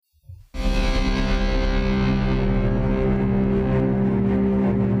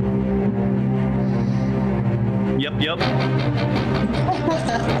Yep. And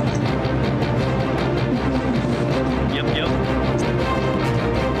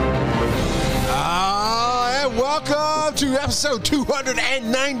welcome to episode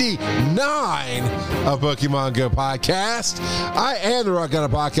 299 of Pokemon Go Podcast. I am the Rock God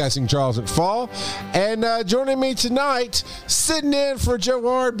of Podcasting, Charles McFall, and joining me tonight, sitting in for Joe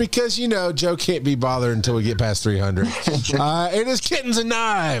Ward because, you know, Joe can't be bothered until we get past 300. It is Kittens and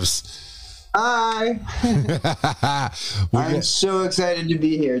Knives. Hi. I'm so excited to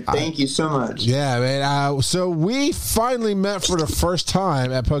be here. Thank you so much. Yeah, man. So we finally met for the first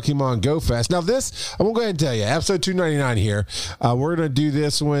time at Pokemon Go Fest. Now this, I'm going to go ahead and tell you, episode 299 here. We're going to do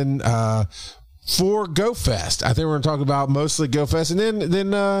this one for Go Fest. I think we're going to talk about mostly Go Fest. And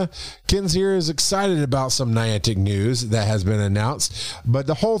then Ken's here is excited about some Niantic news that has been announced. But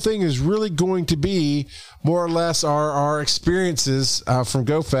the whole thing is really going to be more or less our experiences from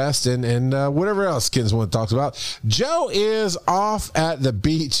Go Fest and whatever else Ken's want to talk about. Joe is off at the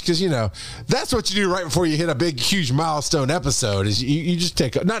beach because, you know, that's what you do right before you hit a big, huge milestone episode is you just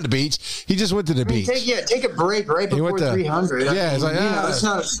take, not the beach, he just went to the beach. Take a break right before 300. Yeah, it's like, it's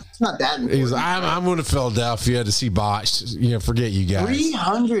not that important. He's like, I'm going to Philadelphia to see Botched. You know, forget you guys.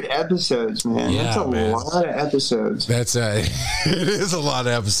 300 episodes, man. Yeah, that's a lot of episodes. That's it is a lot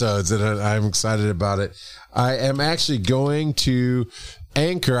of episodes, and I'm excited about it. I am actually going to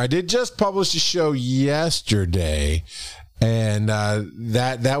Anchor. I did just publish a show yesterday, and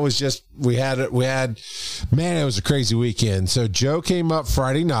that was just we had man, it was a crazy weekend. So Joe came up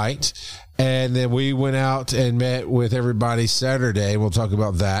Friday night, and then we went out and met with everybody Saturday. We'll talk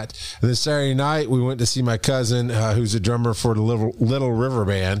about that. And then Saturday night, we went to see my cousin, who's a drummer for the Little River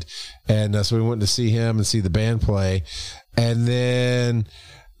Band. And so we went to see him and see the band play. And then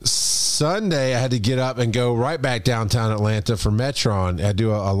Sunday, I had to get up and go right back downtown Atlanta for Metron. I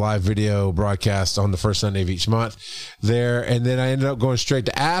do a live video broadcast on the first Sunday of each month there. And then I ended up going straight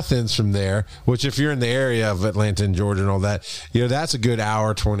to Athens from there, which if you're in the area of Atlanta and Georgia and all that, you know, that's a good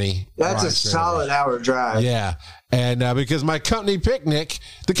hour 20. That's a solid hour drive. Yeah. And because my company picnic,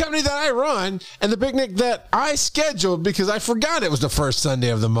 the company that I run, and the picnic that I scheduled because I forgot it was the first Sunday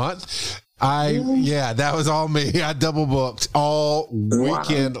of the month. That was all me. I double booked all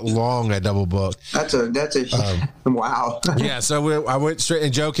weekend long. I double booked. That's a wow. Yeah, so I went straight,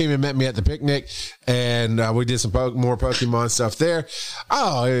 and Joe came and met me at the picnic, and we did some more Pokemon stuff there.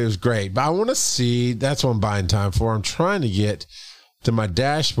 Oh, it was great. But I want to see. That's what I'm buying time for. I'm trying to get to my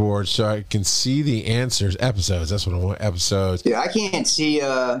dashboard so I can see the answers. Episodes. That's what I want. Episodes. Yeah, I can't see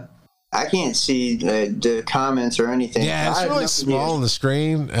the comments or anything. Yeah, it's really small on the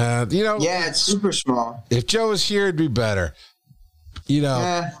screen. You know. Yeah, it's super small. If Joe was here, it'd be better. You know.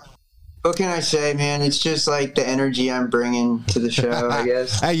 Yeah. What can I say, man? It's just like the energy I'm bringing to the show, I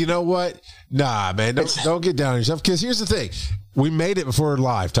guess. Hey, you know what? Nah, man, don't get down on yourself. Because here's the thing. We made it before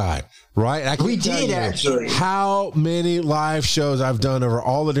live time, right? We did, actually. How many live shows I've done over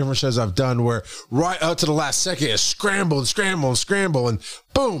all the different shows I've done where right up to the last second it's scramble, and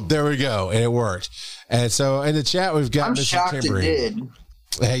boom, there we go. And it worked. And so in the chat, we've got Mr. shocked Timberine. It did.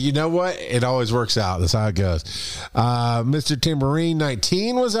 Hey, you know what? It always works out. That's how it goes. Mr. Timberine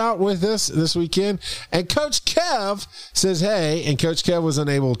 19 was out with us this weekend. And Coach Kev says, hey, and Coach Kev was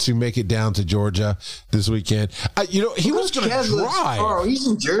unable to make it down to Georgia this weekend. You know, he was going to drive. Oh, he's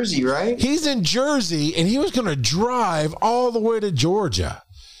in Jersey, right? He's in Jersey, and he was going to drive all the way to Georgia.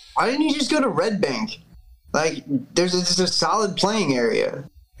 Why didn't he just go to Red Bank? Like, there's a solid playing area.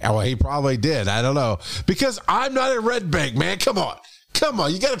 Well, he probably did. I don't know. Because I'm not in Red Bank, man. Come on.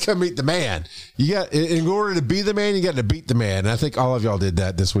 You got to come meet the man. In order to be the man, you got to beat the man. And I think all of y'all did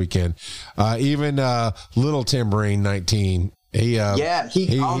that this weekend. Even Little Timberine 19. He got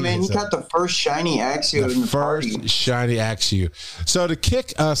the first shiny Axew in the party. First shiny Axew. So to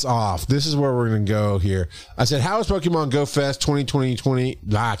kick us off, this is where we're going to go here. I said, how is Pokemon Go Fest 2020?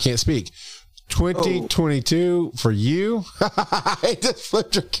 I can't speak. 2022 for you. I just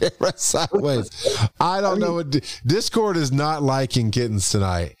flipped your camera sideways. I don't know what Discord is not liking Kittens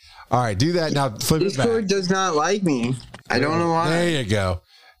tonight. All right, do that now. Flip it back. Discord does not like me. I don't know why. There you go.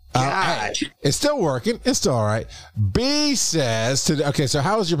 Hey, it's still working. It's still all right. B says okay, so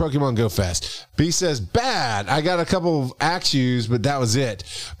how was your Pokemon Go Fest? B says, bad. I got a couple of Axews, but that was it.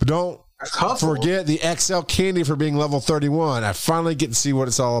 But don't forget the XL candy for being level 31. I finally get to see what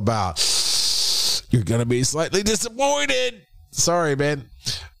it's all about. You're going to be slightly disappointed. Sorry, man.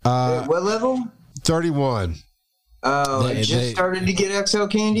 What level? 31. Oh, I just started to get XL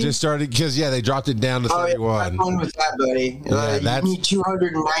candy? Just started because, they dropped it down to 31. Yeah, have fun with that, buddy. You need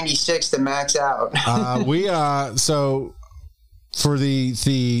 296 to max out. So for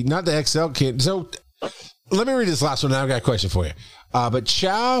the not the XL candy. So let me read this last one. Now I've got a question for you. But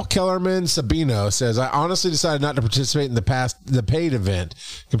Chow Kellerman Sabino says, I honestly decided not to participate in the paid event.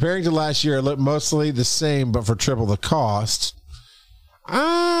 Comparing to last year, it looked mostly the same, but for triple the cost.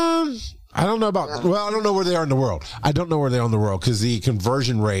 I don't know about, well, I don't know where they are in the world. I don't know where they are in the world because the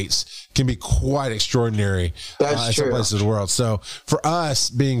conversion rates can be quite extraordinary in some places of the world. So for us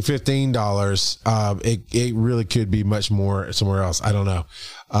being $15, it really could be much more somewhere else. I don't know.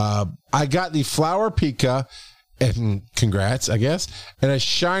 I got the Flower Pika, and congrats, I guess, and a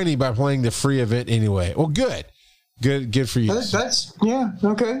shiny by playing the free event anyway. Well, good for you. That's yeah,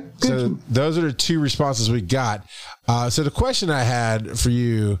 okay. Good. So those are the two responses we got. So the question I had for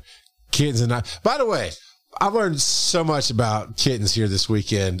you, Kittens and I, by the way, I've learned so much about Kittens here this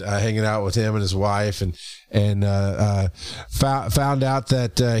weekend, hanging out with him and his wife, and found out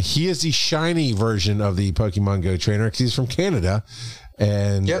that he is the shiny version of the Pokemon Go trainer because he's from Canada,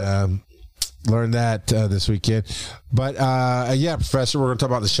 and learned that this weekend. But yeah, Professor, we're going to talk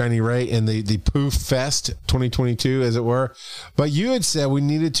about the Shiny Ray and the Poof Fest 2022, as it were. But you had said we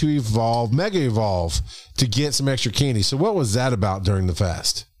needed to Mega Evolve to get some extra candy. So what was that about during the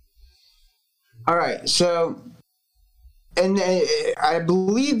fest? All right, so, and I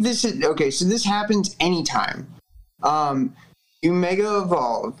believe this is, okay, so this happens anytime. You Mega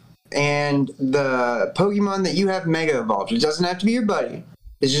Evolve, and the Pokemon that you have Mega Evolved, it doesn't have to be your buddy,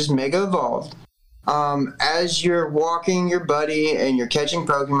 it's just Mega Evolved. As you're walking your buddy and you're catching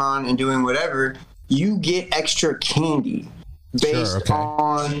Pokemon and doing whatever, you get extra candy based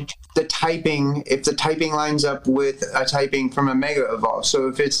on the typing, if the typing lines up with a typing from a Mega Evolve. So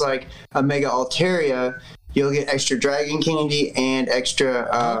if it's like a Mega Altaria, you'll get extra Dragon Candy and extra,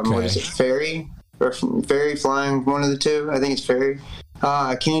 what is it, Fairy? Or Fairy Flying, one of the two. I think it's Fairy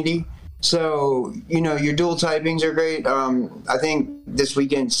Candy. So, your dual typings are great. I think this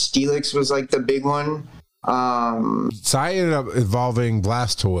weekend Steelix was like the big one. So I ended up evolving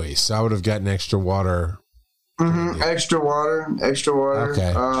Blastoise. So I would have gotten extra water. Mm-hmm. Extra water.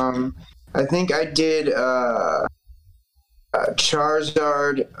 Okay. I think I did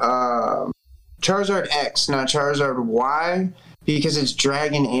Charizard X, not Charizard Y, because it's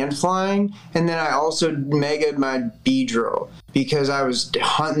dragon and flying. And then I also megaed my Beedrill because I was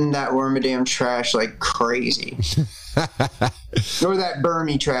hunting that Wormadam trash like crazy. Or that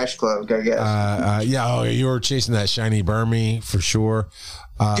Burmy trash cloak, I guess. Yeah, you were chasing that shiny Burmy for sure.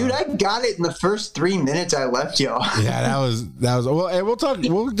 Dude, I got it in the first 3 minutes I left y'all. Yeah, that was well. And we'll talk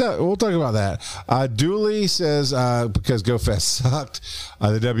about that. Dooley says because GoFest sucked.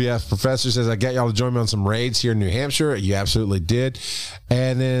 The WF Professor says I got y'all to join me on some raids here in New Hampshire. You absolutely did.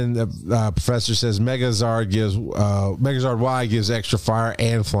 And then the Professor says Megazord Y gives extra fire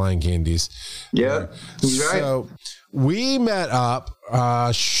and flying candies. Yeah, he's right. So we met up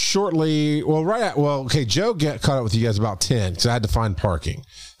shortly. Joe caught up with you guys about 10 because I had to find parking.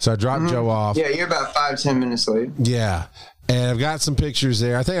 So I dropped Joe off. Yeah, you're about 5-10 minutes late. Yeah. And I've got some pictures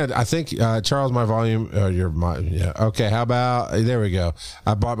there. I think Charles, my volume, okay. How about, there we go.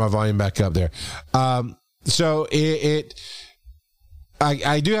 I brought my volume back up there. So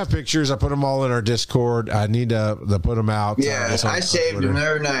I do have pictures. I put them all in our Discord. I need to put them out. Yeah, I saved them.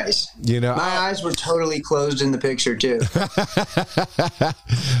 They're nice. My eyes were totally closed in the picture too.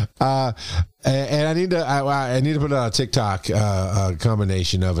 And I need to put out a TikTok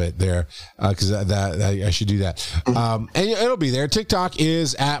combination of it there because I should do that. And it'll be there. TikTok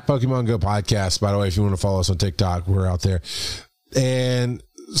is at Pokemon Go Podcast. By the way, if you want to follow us on TikTok, we're out there. And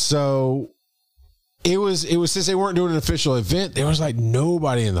so it was since they weren't doing an official event, there was like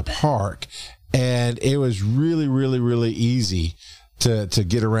nobody in the park, and it was really, really, really easy to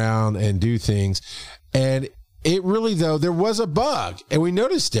get around and do things. And it really, though, there was a bug, and we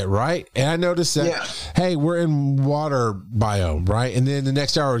noticed it, right? And I noticed that, hey, we're in water biome, right? And then the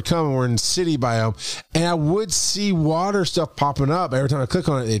next hour would come, and we're in city biome, and I would see water stuff popping up. Every time I click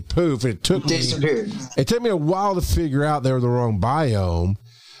on it, it'd poof, and it took me a while to figure out they were the wrong biome.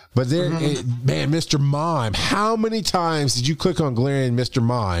 But man, Mr. Mime, how many times did you click on Galarian Mr.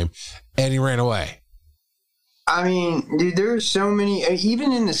 Mime and he ran away? I mean, dude, there's so many.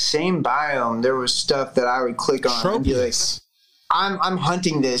 Even in the same biome, there was stuff that I would click on and be like, I'm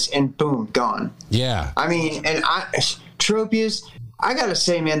hunting this, and boom, gone. Yeah. I mean, and Tropius, I gotta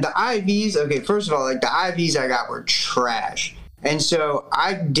say, man, the IVs, okay, first of all, like the IVs I got were trash. And so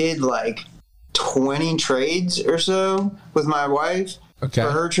I did like 20 trades or so with my wife. Okay.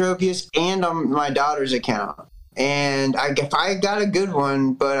 For her Tropius and on my daughter's account. And I got a good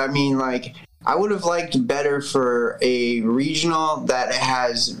one, but I mean, like, I would have liked better for a regional that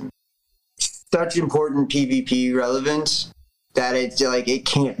has such important PvP relevance that it's like it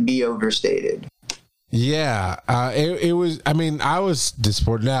can't be overstated. Yeah, it was. I mean, I was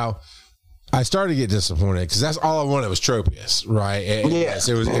disappointed. Now, I started to get disappointed because that's all I wanted was Tropius, right? Yes,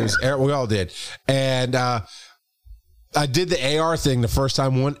 it was. We all did, and I did the AR thing the first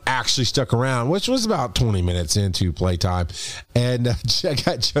time. One actually stuck around, which was about 20 minutes into playtime, and I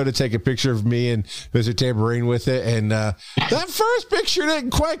got Joe to take a picture of me and Mr. Tambourine with it, and that first picture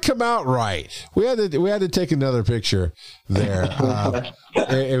didn't quite come out right. We had to take another picture there.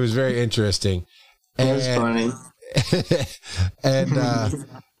 It was very interesting. That's funny. And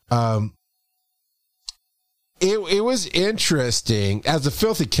it was interesting. As a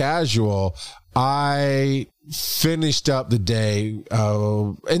filthy casual, I finished up the day in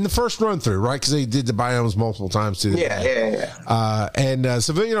the first run through, right? Because they did the biomes multiple times too. Yeah. And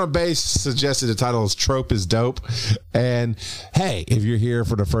Civilian on Base suggested the title is Trope is Dope. And hey, if you're here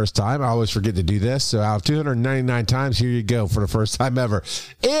for the first time, I always forget to do this. So out of 299 times, here you go for the first time ever.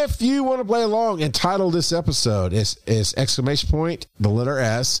 If you want to play along and title this episode is exclamation point, the letter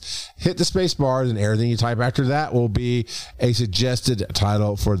S, hit the space bars, and everything you type after that will be a suggested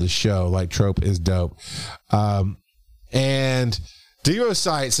title for the show, like Trope is Dope. And Dio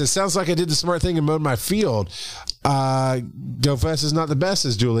Site says, sounds like I did the smart thing and mowed my field. GoFest is not the best,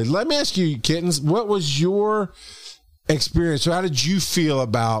 says Julie. Let me ask you, Kittens, what was your experience? So how did you feel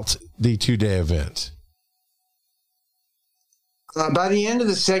about the 2-day event? By the end of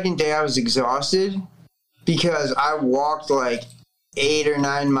the second day, I was exhausted because I walked like 8 or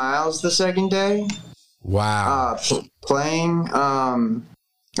 9 miles the second day. Wow. Playing.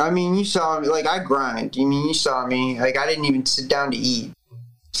 I mean, you saw me, like, I grind. I mean, you saw me. Like, I didn't even sit down to eat.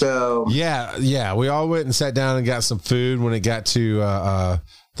 So. Yeah. We all went and sat down and got some food when it got to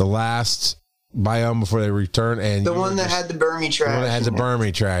the last biome before they returned. And the one that had the Burmy trash. The one that had the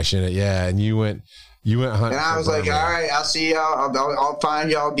Burmy trash in it, yeah. And you went hunting. And I was like, all right, I'll see y'all. I'll find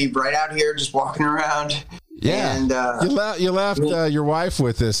y'all. I'll be right out here just walking around. Yeah, and you left your wife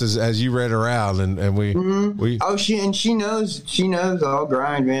with this as you read around, and we she knows I'll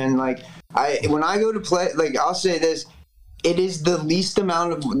grind, man. Like when I go to play, like I'll say this, it is the least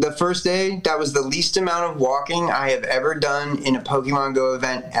amount of the first day. That was the least amount of walking I have ever done in a Pokemon Go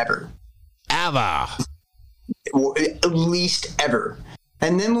event ever. Least ever.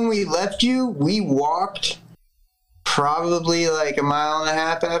 And then when we left you, we walked probably like a mile and a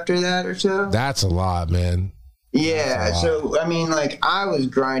half after that or so. That's a lot, man. Yeah, so I mean, like I was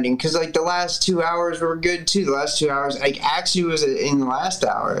grinding because like the last 2 hours were good too. The last 2 hours, like Axew was in the last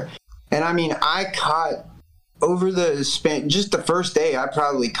hour, and I mean I caught over the span just the first day. I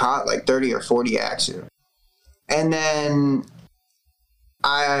probably caught like 30 or 40 Axew, and then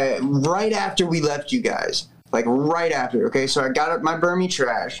right after we left you guys, like right after. Okay, so I got up my Burmy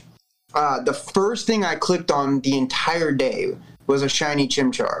trash. The first thing I clicked on the entire day was a shiny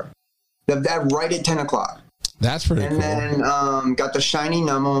Chimchar. That right at 10 o'clock. That's pretty cool. And then got the shiny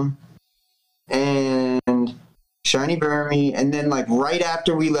Numel and shiny Burmy. And then like right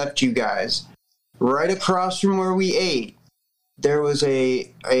after we left you guys, right across from where we ate, there was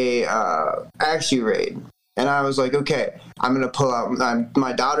a Axew raid. And I was like, okay, I'm going to pull out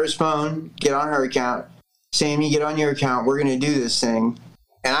my daughter's phone, get on her account. Sammy, get on your account. We're going to do this thing.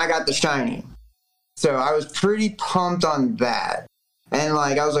 And I got the shiny. So I was pretty pumped on that. And,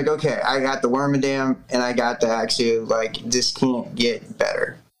 like, I was like, okay, I got the Wormadam and I got the Axew. Like, this can't get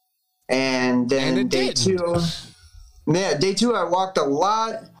better. And then day two, I walked a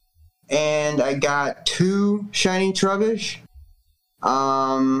lot and I got 2 shiny Trubbish.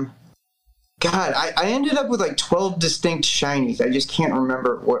 God, I ended up with like 12 distinct shinies. I just can't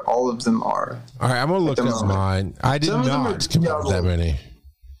remember what all of them are. All right, I'm going to look at mine. I did not come up with that many.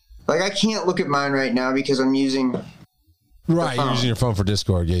 Like, I can't look at mine right now because I'm using... Right, you're using your phone for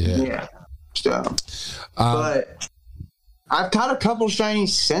Discord. Yeah. So, but I've caught a couple shinies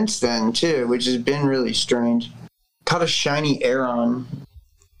since then, too, which has been really strange. Caught a shiny Aeron,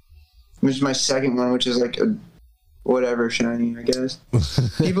 which is my second one, which is like a whatever shiny, I guess.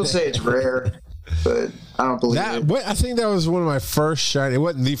 People say it's rare, but I don't believe it. I think that was one of my first shiny. It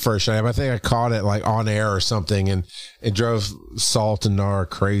wasn't the first shiny, but I think I caught it like on air or something, and it drove Salt and Nara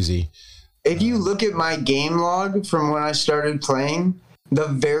crazy. If you look at my game log from when I started playing, the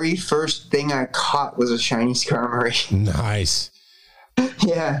very first thing I caught was a shiny Skarmory. Nice.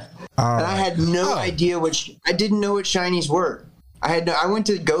 Yeah. And I had no idea I didn't know what shinies were. I went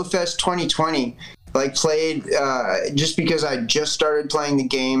to GoFest 2020, like played just because I just started playing the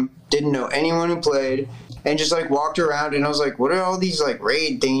game, didn't know anyone who played, and just like walked around and I was like, what are all these like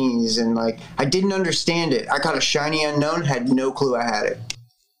raid thingies? And like, I didn't understand it. I caught a shiny unknown, had no clue I had it.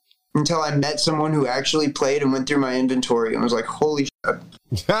 Until I met someone who actually played and went through my inventory and was like, holy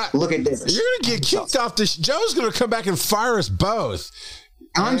Look at this. You're gonna get kicked off the. Joe's gonna come back and fire us both.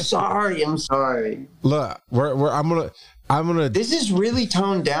 I'm sorry. Look, I'm gonna. This is really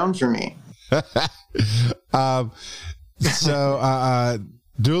toned down for me.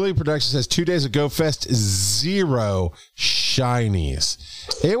 Dooley Productions says 2 days ago Fest 0 shinies.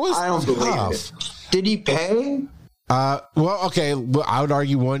 It was. I don't believe it. Did he pay? Well, okay. Well, I would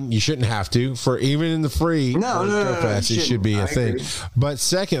argue one, you shouldn't have to for even in the free. No, Fest, it should be a thing. Agree. But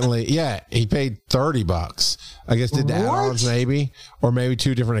secondly, yeah, he paid $30. I guess did the add-ons maybe, or maybe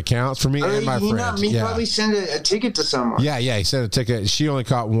 2 different accounts for me and my friends. He probably sent a ticket to someone. Yeah, he sent a ticket. She only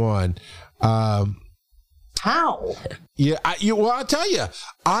caught one. How? Yeah, I'll tell you,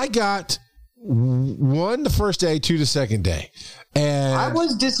 I got 1 the first day, 2 the second day. And I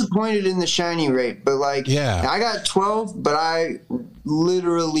was disappointed in the shiny rate, but I got 12, but I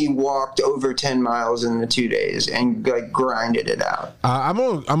literally walked over 10 miles in the 2 days and grinded it out. I'm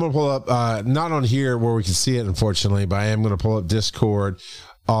gonna pull up not on here where we can see it, unfortunately, but I am gonna pull up Discord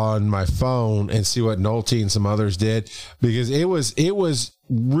on my phone and see what Nolte and some others did, because it was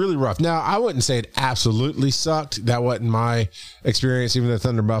really rough. Now, I wouldn't say it absolutely sucked. That wasn't my experience, even though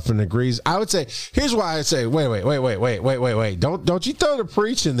Thunder Muffin agrees. I would say, here's why I'd say, wait. Don't you throw the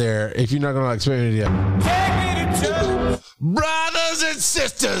preach in there if you're not going to expect me to. Take me to church. Brothers and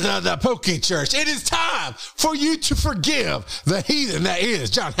sisters of the Poke Church, it is time for you to forgive the heathen that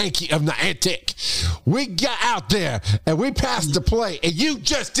is John Hankey of Niantic. We got out there and we passed the play, and you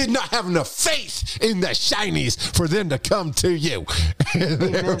just did not have enough faith in the shinies for them to come to you.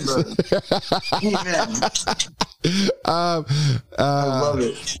 Amen, brother. Amen. I love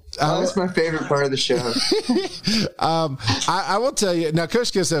it. That's my favorite part of the show. I will tell you now.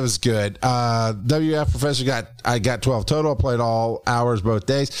 Coach Kiss, that was good. WF Professor I got 12 total. Played all hours both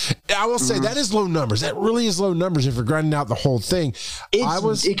days. I will say that is low numbers. That really is low numbers if you're grinding out the whole thing.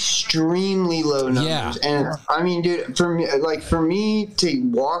 It's extremely low numbers. Yeah. And I mean, dude, for me to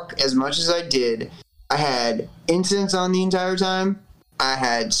walk as much as I did, I had incense on the entire time. I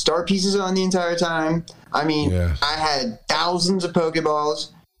had star pieces on the entire time. I mean, I had thousands of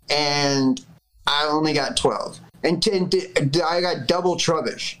Pokeballs, and I only got 12. And I got double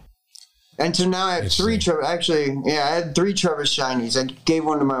Trubbish. And so now I have 3 Trubbish. Actually, I had 3 Trubbish shinies. I gave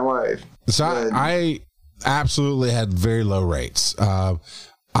one to my wife. So I absolutely had very low rates. I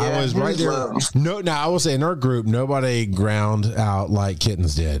was right there. Low. Now I will say in our group, nobody ground out like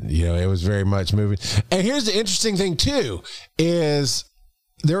Kittens did. It was very much moving. And here's the interesting thing too, is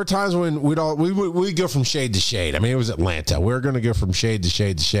there were times when we'd go from shade to shade. I mean, it was Atlanta. We were going to go from shade to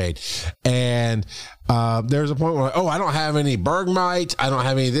shade to shade. And there was a point where, I don't have any Bergmite. I don't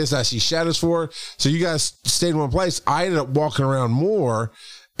have any of this. I see Shadows for it. So you guys stayed in one place. I ended up walking around more.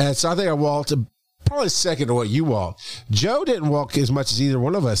 And so I think I walked probably second to what you walked. Joe didn't walk as much as either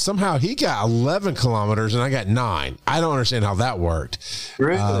one of us. Somehow he got 11 kilometers and I got 9. I don't understand how that worked.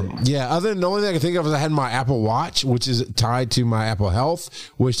 Really? Other than the only thing I can think of is I had my Apple Watch, which is tied to my Apple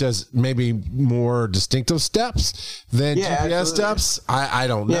Health, which does maybe more distinctive steps than GPS steps. I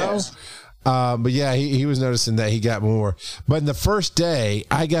don't know. Yes. But he was noticing that he got more. But in the first day,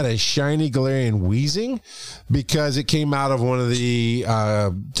 I got a shiny Galarian Weezing because it came out of one of the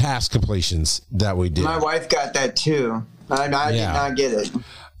task completions that we did. My wife got that too. I did not get it.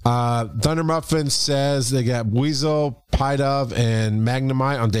 Thunder Muffin says they got Weasel, Pidove, and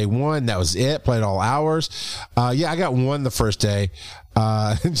Magnemite on day 1. That was it. Played all hours. I got 1 the first day.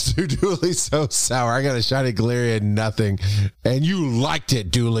 Dooley's so sour. I got a shiny Galarian, nothing. And you liked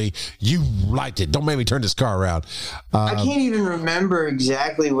it, Dooley. You liked it. Don't make me turn this car around. I can't even remember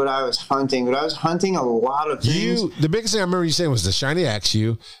exactly what I was hunting, but I was hunting a lot of things. The biggest thing I remember you saying was the shiny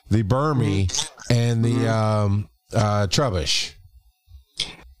Axew, the Burmy, and the Trubbish.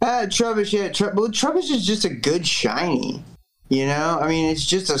 Trubbish, Trubbish is just a good shiny. I mean, it's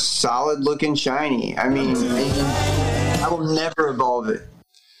just a solid looking shiny. I mean, I will never evolve it.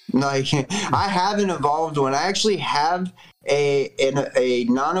 I haven't evolved one. I actually have a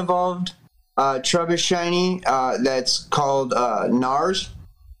non-evolved Trubbish shiny that's called Nars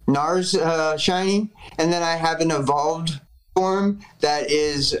shiny, and then I have an evolved form that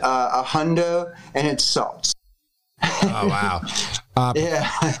is a Hundo, and it's Salts. Oh, wow.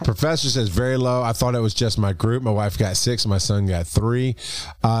 Professor says very low. I thought it was just my group. My wife got 6. My son got 3.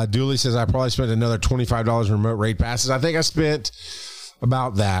 Dooley says I probably spent another $25 in remote raid passes. I think I spent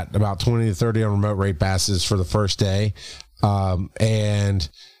about 20 to 30 on remote raid passes for the first day. And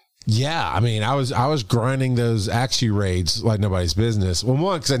I mean, I was grinding those Axew raids like nobody's business. Well,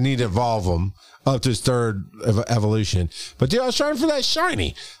 one, because I need to evolve them up to his 3rd evolution. But dude, I was trying for that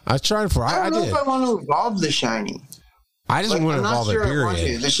shiny. I was trying for. I don't know if I want to evolve the shiny. I just want to evolve it,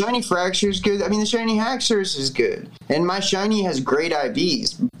 period. The shiny Fracture is good. I mean, the shiny Haxorus is good. And my shiny has great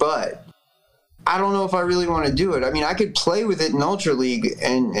IVs, but I don't know if I really want to do it. I mean, I could play with it in Ultra League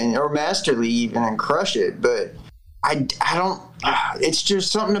or Master League even and crush it, but I don't. It's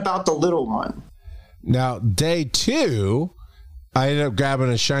just something about the little one. Now, day 2, I ended up grabbing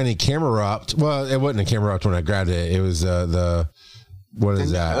a shiny Camerupt. Well, it wasn't a Camerupt when I grabbed it. It was what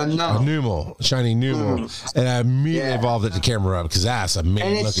is that? A Numel, shiny Numel, and I immediately evolved it to Camerupt because that's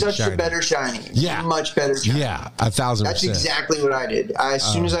amazing. And it's such a better shiny. Yeah, much better shiny. Yeah, 1,000%. That's exactly what I did. As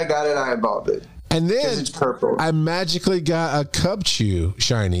soon as I got it, I evolved it. And then it's purple. I magically got a Cubchoo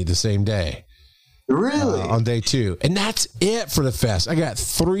shiny the same day. Really? On day 2. And that's it for the fest. I got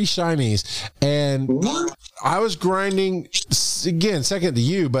 3 shinies. And I was grinding, again, second to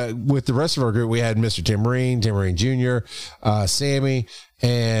you, but with the rest of our group, we had Mr. Tamarine Jr., Sammy,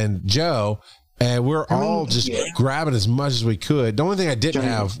 and Joe. And we're all just grabbing as much as we could. The only thing I didn't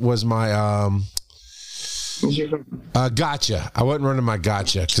have was my gotcha. I wasn't running my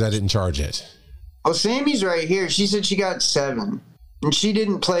gotcha because I didn't charge it. Oh, Sammy's right here. She said she got 7. And she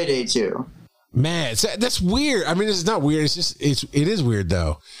didn't play day 2. Man, that's weird. I mean, it's not weird. It's just it is weird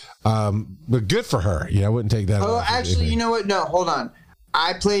though. But good for her. I wouldn't take that. Oh, actually, you know what? No, hold on.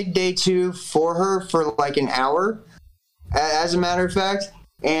 I played day 2 for her for like an hour, as a matter of fact,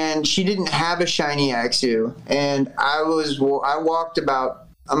 and she didn't have a shiny Axew, and I walked about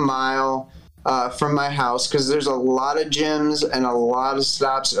a mile from my house because there's a lot of gyms and a lot of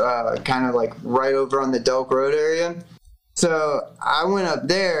stops, kind of like right over on the Delk Road area. So I went up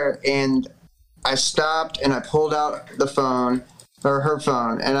there and I stopped and I pulled out the phone or her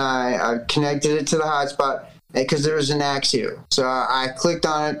phone and I connected it to the hotspot because there was an Axew. So I clicked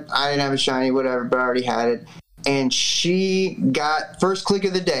on it. I didn't have a shiny, whatever, but I already had it. And she got first click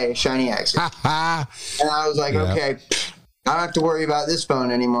of the day, shiny Axew. And I was like, okay, I don't have to worry about this phone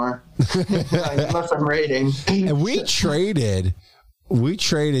anymore unless I'm raiding. And we traded.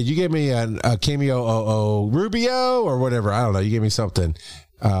 You gave me a Cameo Rubio or whatever. I don't know. You gave me something.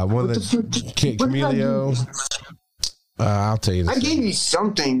 One of the Camelio. I'll tell you. I gave you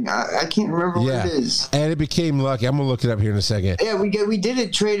something. I can't remember what it is. And it became lucky. I'm gonna look it up here in a second. Yeah, we did a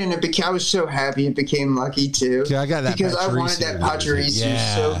trade and I was so happy it became lucky too. Yeah, I got that because I wanted that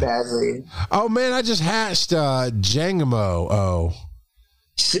Pachirisu so badly. Oh man, I just hatched Jangamo. Oh,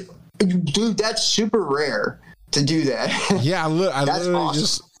 dude, that's super rare to do that. Yeah, I literally awesome.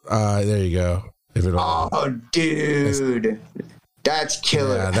 Just there you go. Dude, that's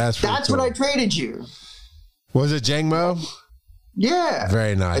killer. Yeah, that's cool. What I traded you. Was it Jangmo? Yeah,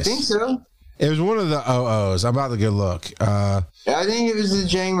 very nice. I think so. It was one of the OOs. I'm about to go look. I think it was the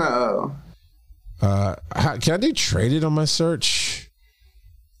Jangmo O. Can I do traded on my search?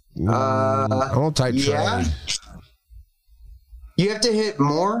 I won't type trade. You have to hit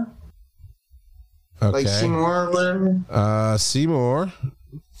more. Okay. Like Seymour or whatever? Seymour.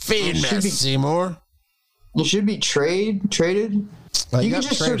 Seymour. You should be traded. You can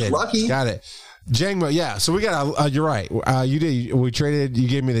just search lucky. Got it. Jangmo, yeah. So we got you're right. You did. We traded. You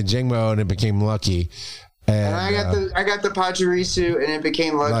gave me the Jangmo, and it became lucky. And I got the Pachirisu, and it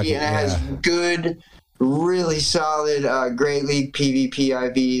became lucky, and it has good, really solid Great League PvP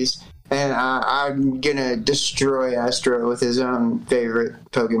IVs. And I'm gonna destroy Astro with his own favorite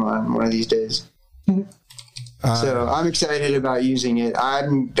Pokemon one of these days. So I'm excited about using it.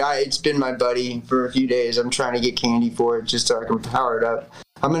 It's been my buddy for a few days. I'm trying to get candy for it just so I can power it up.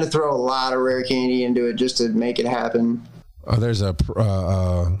 I'm going to throw a lot of rare candy into it just to make it happen. Oh, there's a...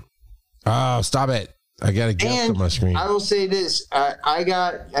 stop it. I got to get up on my screen. I will say this. I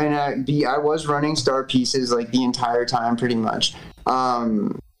was running star pieces like the entire time pretty much.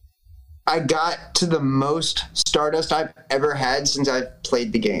 I got to the most Stardust I've ever had since I've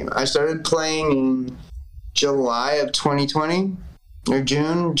played the game. I started playing in July of 2020 or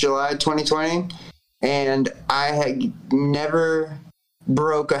July 2020, and I had never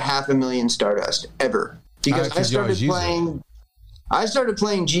broke 500,000 Stardust ever because I started playing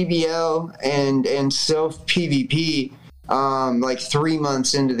GBL and self PvP like 3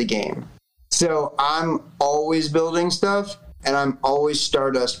 months into the game. So I'm always building stuff and I'm always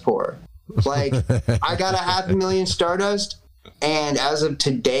Stardust poor. Like I got 500,000 Stardust, and as of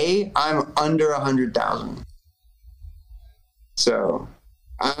today, I'm under 100,000. So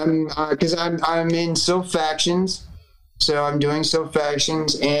I'm because I'm in Sylph Factions, so I'm doing Sylph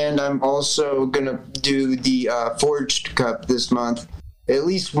Factions, and I'm also gonna do the Forged Cup this month. At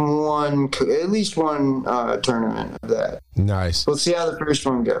least one tournament of that. Nice. We'll see how the first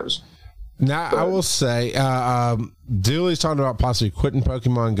one goes. Now, I will say, Dooley's talking about possibly quitting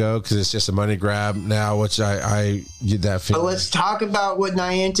Pokemon Go because it's just a money grab now, which I get that feeling. But let's talk about what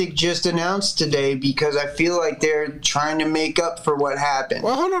Niantic just announced today, because I feel like they're trying to make up for what happened.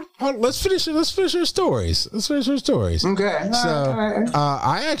 Well, hold on. Let's finish it. Let's finish our stories. Okay. So,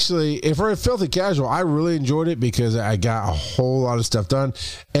 I actually, if we're a Filthy Casual, I really enjoyed it because I got a whole lot of stuff done.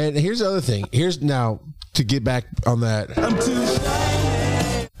 And here's the other thing. Now, to get back on that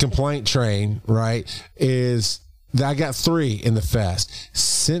complaint train, right, is that I got 3 in the fest.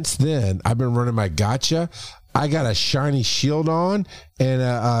 Since then, I've been running my gacha. I got a shiny shield on and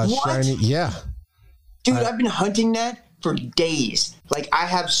a shiny, yeah. Dude, I've been hunting that for days. Like, I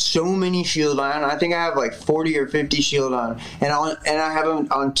have so many shield on. I think I have like 40 or 50 shield on, and I have them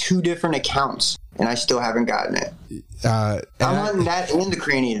on 2 different accounts, and I still haven't gotten it. I'm hunting that and the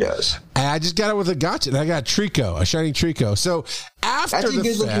Cranidos. And I just got it with a gacha, and I got a shiny Trico. So after that's a the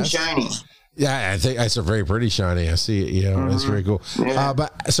good fest, looking shiny. Yeah, I think it's a very pretty shiny. I see it. It's very cool. Yeah.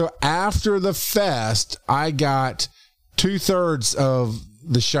 But so after the fest, I got 2/3 of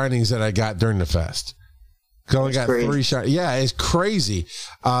the shinings that I got during the fest. I only got crazy. 3 shiny. Yeah, it's crazy.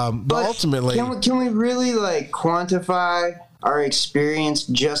 But ultimately, can we really like quantify our experience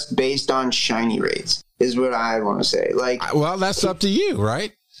just based on shiny rates? Is what I want to say. Like, well, that's up to you,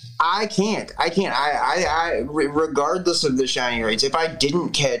 right? I can't. I regardless of the shiny rates, if I didn't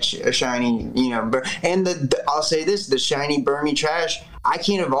catch a shiny, and I'll say this: the shiny Burmy Trash, I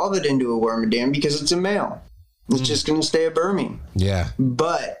can't evolve it into a Wormadam because it's a male. It's just going to stay a Burmy. Yeah.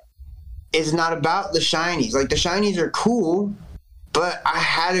 But it's not about the shinies. Like, the shinies are cool, but I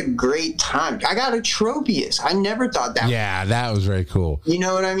had a great time. I got a Tropius. I never thought that. Yeah, that was very cool. You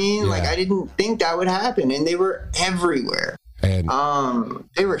know what I mean? Yeah. Like, I didn't think that would happen, and they were everywhere. And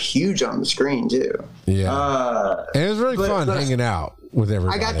they were huge on the screen too. Yeah, and it was really fun hanging out with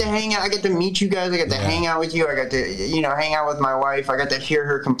everybody. I got to hang out. I got to meet you guys. I got to hang out with you. I got to, hang out with my wife. I got to hear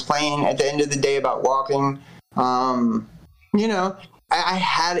her complain at the end of the day about walking. I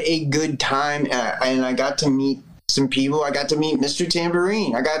had a good time, and I got to meet some people. I got to meet Mr.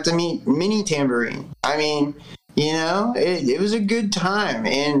 Tambourine. I got to meet Mini Tambourine. I mean, it was a good time.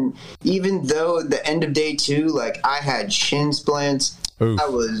 And even though at the end of day 2, like, I had shin splints, Oof. I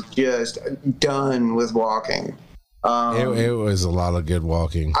was just done with walking. It was a lot of good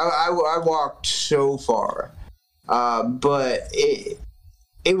walking. I walked so far, but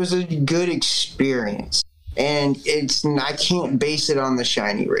it was a good experience. And I can't base it on the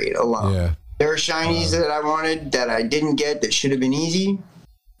shiny rate alone. Yeah. There are shinies that I wanted that I didn't get that should have been easy.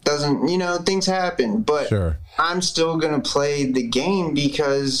 Things happen, but sure. I'm still going to play the game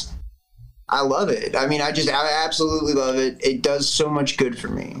because I love it. I mean, I absolutely love it. It does so much good for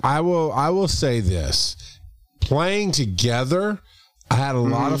me. I will say this. Playing together, I had a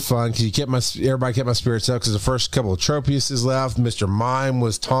lot of fun because everybody kept my spirits up because the first couple of Tropiuses left. Mr. Mime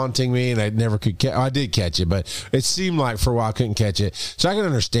was taunting me, and I never could catch. I did catch it, but it seemed like for a while I couldn't catch it. So I can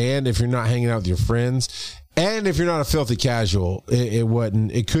understand if you're not hanging out with your friends, and if you're not a Filthy Casual,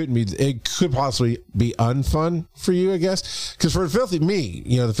 it could possibly be unfun for you, I guess. Because for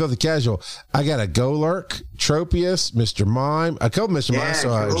the Filthy Casual, I got a Golurk, Tropius, Mr. Mime, a couple Mr. Mime,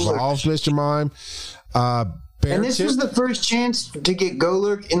 so I evolved Mr. Mime. And this was the first chance to get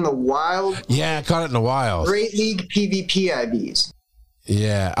Golurk in the wild. Yeah, I caught it in the wild. Great League PvP IVs.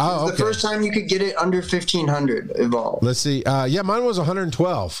 Yeah. Oh, okay. The first time you could get it under 1,500 evolved. Let's see. Mine was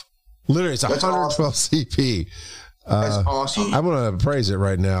 112. Literally, it's 112 CP. That's awesome. I'm going to praise it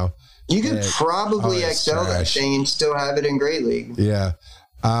right now. You could probably XL that thing and still have it in Great League. Yeah.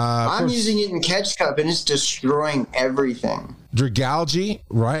 I'm using it in Catch Cup, and it's destroying everything. Dragalge,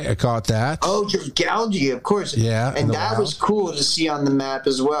 right? I caught that. Oh, Dragalge, of course. Yeah. And that was cool to see on the map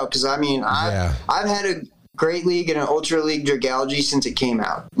as well, because, I mean, I've had a Great League and an Ultra League Dragalge since it came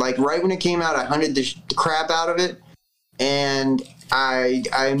out. Like, right when it came out, I hunted the crap out of it, and I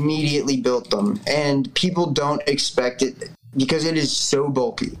immediately built them. And people don't expect it because it is so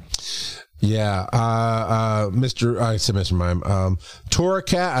bulky. Yeah, I said Mr. Mime.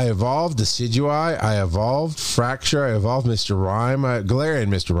 Torracat, I evolved. Decidueye, I evolved. Fracture, I evolved. Mr. Rhyme, Galarian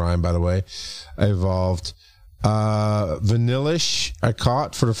Mr. Rhyme, by the way, I evolved. Vanillish, I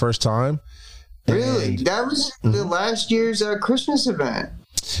caught for the first time. Really? That was the last year's Christmas event.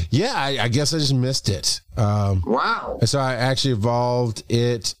 Yeah, I guess I just missed it. Wow. So I actually evolved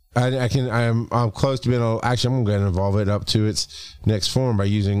it. I'm close to being able. Actually, I'm going to evolve it up to its next form by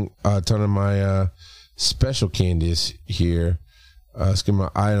using a ton of my special candies here. Let's get my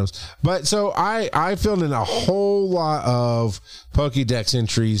items. But so I filled in a whole lot of Pokédex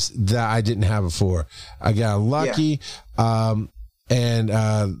entries that I didn't have before. I got lucky, and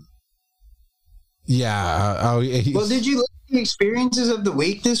Yeah. Well, did you look at the experiences of the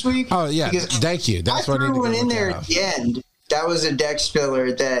week this week? Oh, yeah. Because thank you. That's I what I need threw to one go in look there up. at the end. That was a deck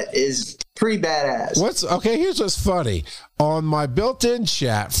spiller that is pretty badass. Here's what's funny. On my built-in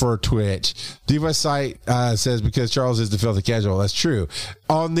chat for Twitch, Diva Site says because Charles is the filthy casual. That's true.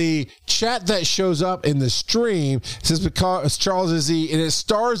 On the chat that shows up in the stream, it says because Charles is and it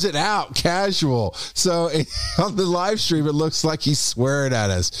stars it out casual. So on the live stream, it looks like he's swearing at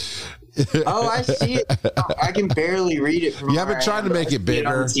us. Oh, I see it. I can barely read it. From Yeah, I've been trying to make it bigger.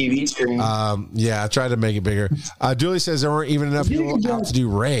 On the TV screen. Yeah, I tried to make it bigger. Dooley says there weren't even enough people out to do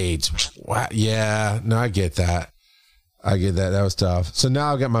raids. Wow. Yeah, no, I get that. That was tough. So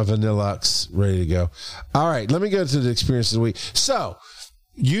now I've got my Vanillux ready to go. All right, let me go to the experience of the week. So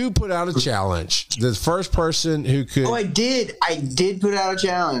you put out a challenge. The first person who could. Oh, I did. I did put out a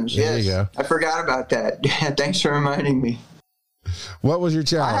challenge. There yes. you go. I forgot about that. Thanks for reminding me. What was your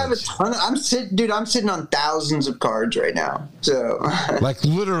challenge? I have a ton. I'm sitting on thousands of cards right now. So, like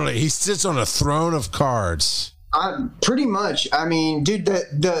literally, he sits on a throne of cards. Pretty much. I mean, dude,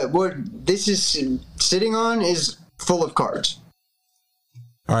 what this is sitting on is full of cards.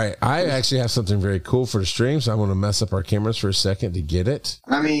 All right, I actually have something very cool for the stream, so I want to mess up our cameras for a second to get it.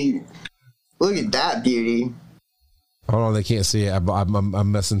 I mean, look at that beauty. Hold on, they can't see it.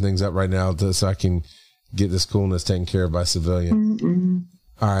 I'm messing things up right now so I can get this coolness taken care of by civilian. Mm-mm.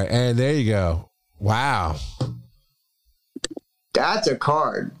 All right, and there you go. Wow. That's a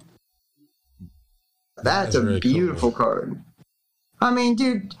card. That's a beautiful card. I mean,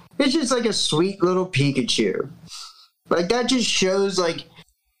 dude, it's just like a sweet little Pikachu. Like, that just shows, like,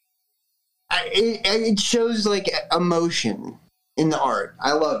 it shows, like, emotion in the art.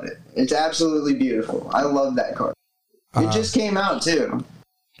 I love it. It's absolutely beautiful. I love that card. It just came out, too.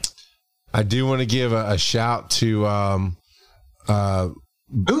 I do want to give a shout to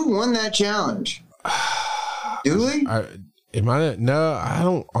who won that challenge? Dooley? No, I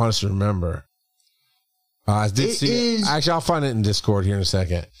don't honestly remember. I did see it. Actually, I'll find it in Discord here in a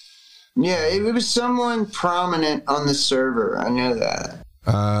second. Yeah, it was someone prominent on the server. I know that.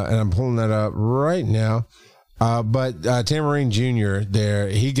 And I'm pulling that up right now. But Tamarine Jr. there,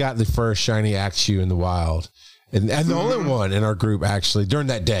 he got the first shiny Axew in the wild. And the only one in our group, actually, during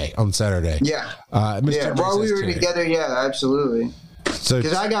that day on Saturday. Yeah. Mr. While we were together, yeah, absolutely. So,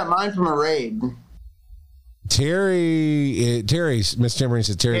 because I got mine from a raid. Terry's, Miss Tamarine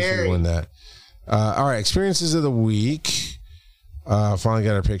said Terry's going to win that. All right, experiences of the week. Finally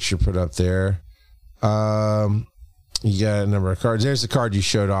got a picture put up there. You got a number of cards. There's the card you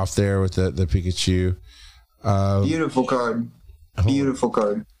showed off there with the Pikachu. Beautiful card. Beautiful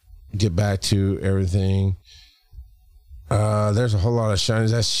card. Get back to everything. There's a whole lot of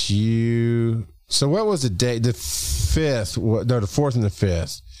shinies. That's you. So what was the date? The 5th? No, the 4th and the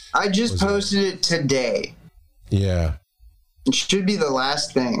 5th. I just posted it today. Yeah. It should be the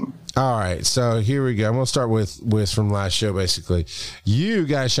last thing. All right, so here we go. I'm going to start with from last show, basically. You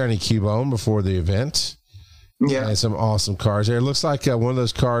got a shiny Cubone before the event. Yeah. And some awesome cards there. It looks like one of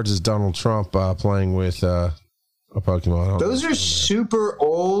those cards is Donald Trump playing with a Pokemon. Those are super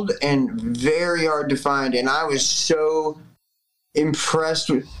old and very hard to find, and I was so impressed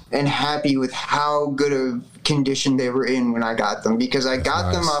with and happy with how good of condition they were in when I got them, because I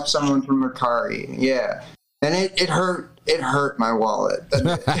got them off someone from Mercari. Yeah. And it hurt my wallet.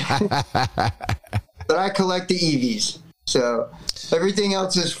 But I collect the Eevees. So everything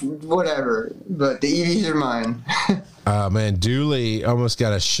else is whatever, but the Eevees are mine. Man, Dooley almost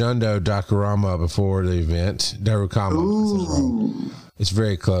got a Shundo Dakurama before the event. Darukama. Ooh. It's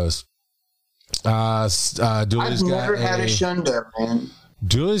very close. Dooley's I've never had a Shundo, man.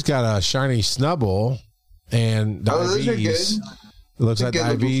 Dooley's got a shiny Snubbull, and the IVs, those are good. It looks like the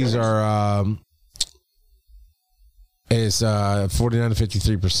IVs are is 49 to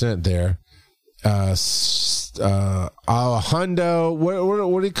 53% there. A hundo.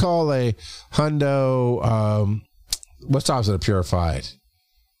 What do you call a hundo? What's the opposite of purified?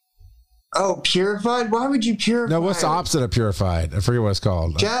 Oh, purified? Why would you purify? No, what's the opposite of purified? I forget what it's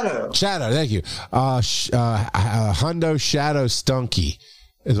called. Shadow. Shadow. Thank you. Hundo Shadow Stunky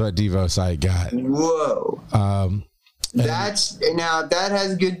is what Devo site got. Whoa. Now that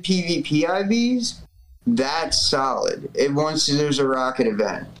has good PvP IVs. That's solid. Once there's a rocket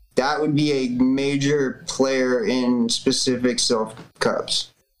event, that would be a major player in specific Silph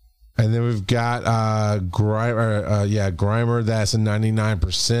Cups. And then we've got Grimer. That's a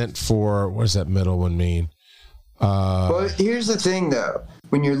 99% for, what does that middle one mean? But here's the thing, though.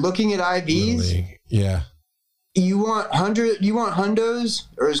 When you're looking at IVs, yeah, you want hundos,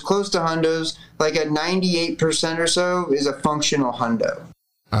 or as close to hundos, like a 98% or so is a functional hundo.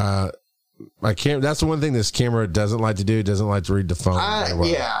 my camera. That's the one thing this camera doesn't like to do. It doesn't like to read the phone. I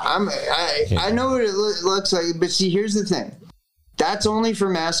know what it looks like, but see, here's the thing. That's only for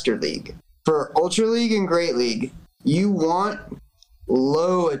Master League. For Ultra League and Great League, you want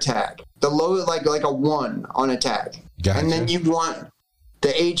low attack. The low, like a 1 on attack. Gotcha. And then you want the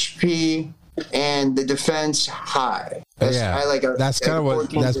HP and the defense high. That's kind of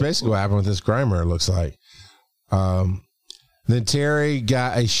what. That's basically what happened with this Grimer. It looks like. Then Terry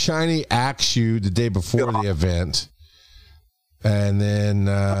got a shiny Axew the day before the event, and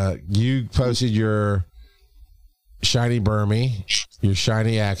then you posted your shiny Burmy, your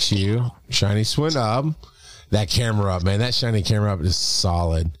shiny Axew, shiny Swinub. That camera up, man. That shiny camera up is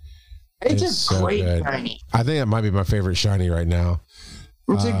solid. It's a so great good. Shiny. I think that might be my favorite shiny right now.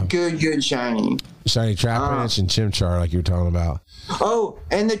 It's a good shiny. Shiny Trapinch and Chimchar, like you were talking about. Oh,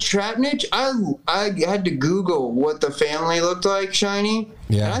 and the Trapinch, I had to Google what the family looked like shiny.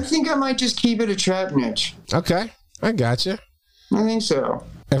 Yeah. And I think I might just keep it a Trapinch. Okay. I gotcha. I think so.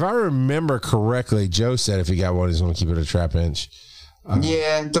 If I remember correctly, Joe said if he got one, he's going to keep it a Trapinch.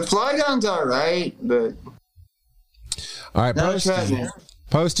 Yeah, the Flygon's all right, but... All right,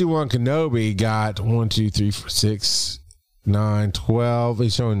 Posty One Kenobi got 1, 2, 3, 4, 6, 9, 12.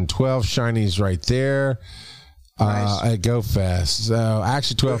 He's showing 12 shinies right there. Nice. At GoFest. So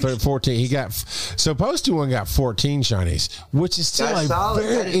actually 12, 13, 14. He got Posty One got 14 shinies, which is still like solid.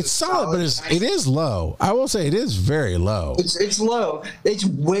 It's solid, but it is low. I will say it is very low. It's low. It's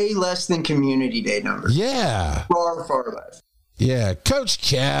way less than Community Day numbers. Yeah. Far less. Yeah, Coach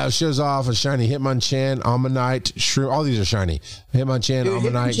Cav shows off a shiny Hitmonchan, Ammonite, Shroom. All these are shiny. Hitmonchan,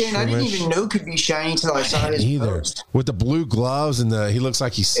 Ammonite, Hitmonchan, I didn't even know could be shiny until I saw his post. With the blue gloves and he looks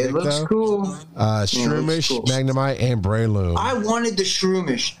like he's sick. It looks cool. Shroomish, cool. Magnemite, and Breloom. I wanted the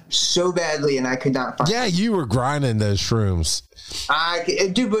Shroomish so badly, and I could not find it. Yeah, you were grinding those shrooms. But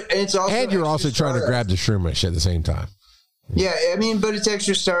it's also and you're also trying to grab the Shroomish at the same time. Yeah, I mean, but it's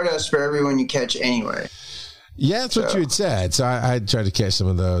extra Stardust for everyone you catch anyway. Yeah, that's what you had said. So I tried to catch some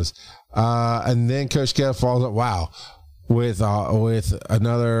of those. And then Coach Kev follows up, wow, with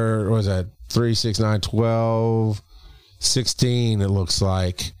another, what was that, 3, 6, 9, 12, 16, it looks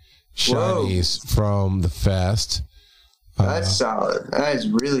like, shinies from the fest. That's solid. That is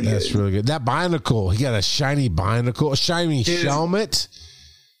really good. That's really good. That Binacle, he got a shiny Binacle, a shiny Shelmet.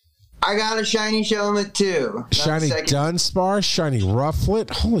 I got a shiny Shelmet too. Shiny Dunsparce, shiny Rufflet.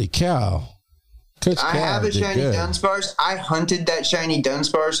 Holy cow. I have a shiny Dunsparce. I hunted that shiny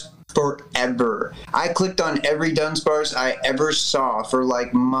Dunsparce forever. I clicked on every Dunsparce I ever saw for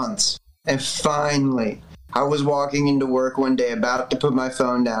like months. And finally, I was walking into work one day about to put my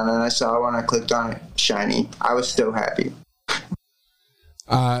phone down, and I saw one. I clicked on it. Shiny. I was so happy.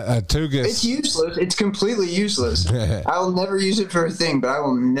 Tugus. It's useless. It's completely useless. I will never use it for a thing, but I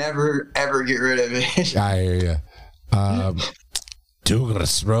will never, ever get rid of it. I hear you.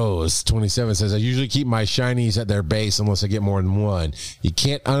 Douglas Rose 27 says, I usually keep my shinies at their base unless I get more than one. You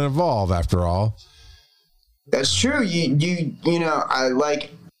can't unevolve after all. That's true. You know, I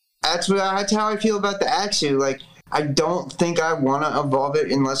like, that's how I feel about the Axew. Like, I don't think I want to evolve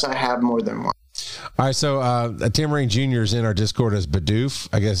it unless I have more than one. All right, so Tamarine Jr. is in our Discord as Bidoof.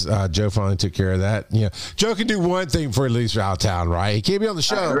 I guess Joe finally took care of that. You know, Joe can do one thing before he leaves out of town, right? He can't be on the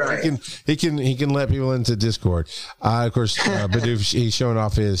show. Right. He can let people into Discord. Of course, Bidoof, he's showing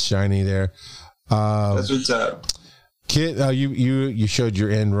off his shiny there. That's what's up. Kit, you showed your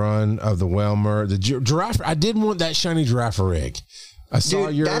end run of the Whelmer. The Giraffe. I did want that shiny Girafarig. I saw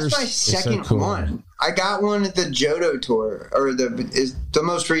yours. That's my second one. I got one at the Johto tour, or the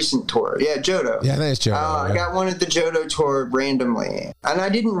most recent tour. Yeah, Johto. Yeah, I think it's Johto. I got one at the Johto tour randomly, and I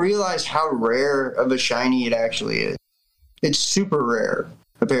didn't realize how rare of a shiny it actually is. It's super rare,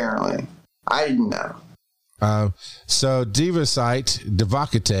 apparently. I didn't know. So Divacite,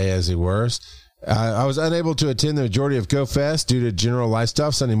 Devacate as it were. I was unable to attend the majority of GoFest due to general life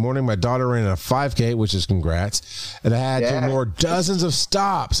stuff. Sunday morning, my daughter ran a 5K, which is congrats, and I had to ignore dozens of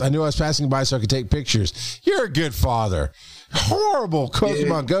stops. I knew I was passing by so I could take pictures. You're a good father. Horrible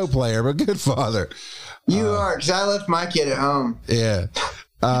Pokemon Go player, but good father. You are, because I left my kid at home. Yeah.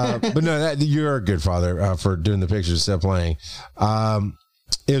 But no, you're a good father for doing the pictures instead of playing.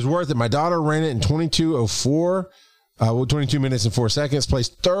 It was worth it. My daughter ran it in 22:04. 22 minutes and 4 seconds,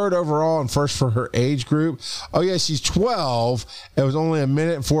 placed third overall and first for her age group. Oh, yeah, she's 12. It was only a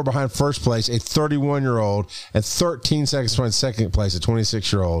minute and 4 behind first place, a 31-year-old, and 13 seconds behind second place, a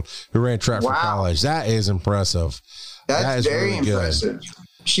 26-year-old who ran track for college. That is impressive. That's that is very really impressive. Good.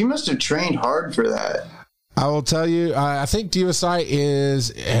 She must have trained hard for that. I will tell you, I think DSI is,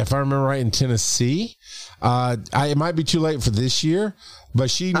 if I remember right, in Tennessee. It might be too late for this year,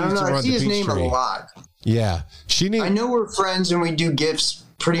 but she needs to run I see the his name Peachtree. a lot. Yeah, I know we're friends and we do gifts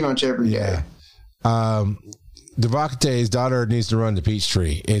pretty much every day. Devakate's daughter needs to run the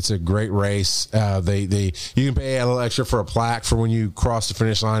Peachtree. It's a great race. You can pay a little extra for a plaque for when you cross the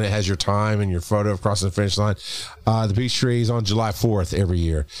finish line. It has your time and your photo of crossing the finish line. The Peachtree is on July 4th every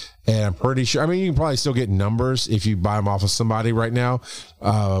year. And I'm pretty sure, I mean, you can probably still get numbers if you buy them off of somebody right now,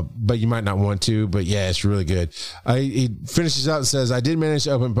 but you might not want to. But yeah, it's really good. He finishes out and says, I did manage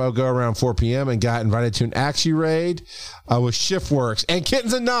to open Pogo around 4 p.m. and got invited to an Axie raid with Shiftworks and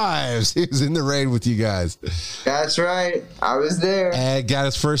Kittens and Knives. He was in the raid with you guys. That's right. I was there. And got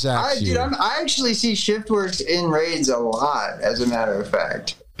his first Axie. I actually see Shiftworks in raids a lot, as a matter of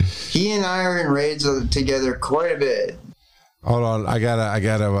fact. He and I are in raids together quite a bit. Hold on, I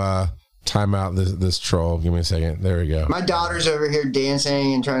gotta time out this troll. Give me a second. There we go. My daughter's over here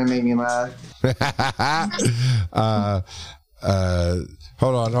dancing and trying to make me laugh.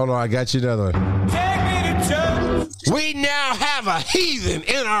 Hold on. I got you another one. Take me to church. We now have a heathen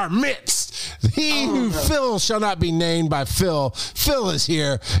in our midst. He who Phil shall not be named by Phil. Phil is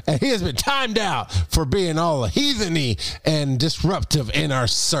here, and he has been timed out for being all heatheny and disruptive in our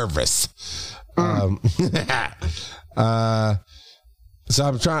service. So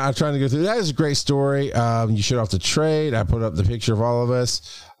I'm trying to go through. That is a great story. You showed off the trade. I put up the picture of all of us.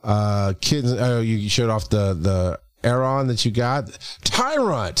 Kids. Oh, you showed off the Aeron that you got.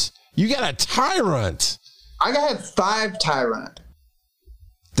 Tyrant. You got a Tyrant. I got 5 Tyrant.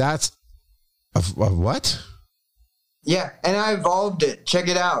 That's a what? Yeah, and I evolved it. Check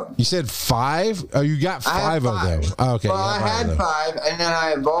it out. You said 5? Oh, you got 5 of them. Oh, okay. Well, I had 5, and then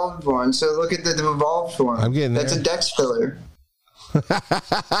I evolved one. So look at the evolved form. I'm getting That's there. a dex filler.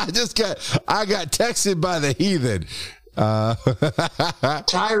 I got texted by the heathen.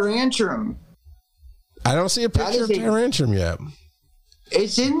 Tyrantrum. I don't see a picture of Tyrantrum yet.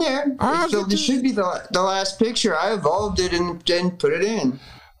 It's in there. So this should be the last picture. I evolved it and put it in.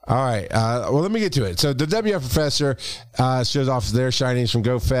 All right. Well, let me get to it. So the WF Professor shows off their shinies from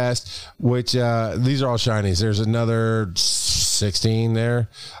GoFest, which these are all shinies. There's another 16 there.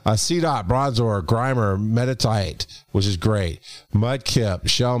 C-Dot, Bronzor, Grimer, Metatite, which is great. Mudkip,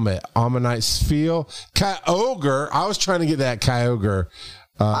 Shelmet, Ammonite Spheal, Kyogre. I was trying to get that Kyogre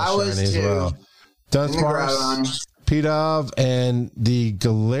shiny as well. Dunsparce, P-Dove, and the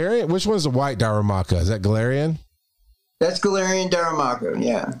Galarian. Which one's the white Darumaka? Is that Galarian? That's Galarian Darumaka,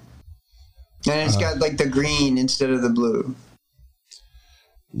 yeah. And it's got like the green instead of the blue.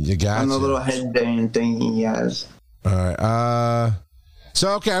 You got on the little headband thing he has. All right.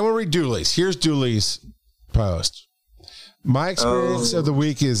 So, okay, I'm going to read Dooley's. Here's Dooley's post. My experience of the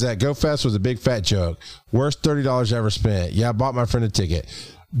week is that GoFest was a big fat joke. Worst $30 ever spent. Yeah, I bought my friend a ticket.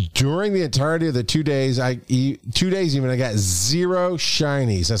 During the entirety of the 2 days, I got 0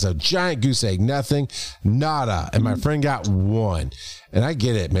 shinies. That's a giant goose egg. Nothing. Nada. And my friend got 1. And I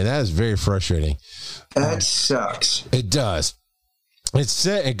get it, man. That is very frustrating. That sucks. It does. It's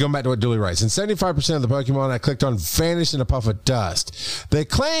set, and going back to what Dooley writes, and 75% of the Pokemon I clicked on vanished in a puff of dust. They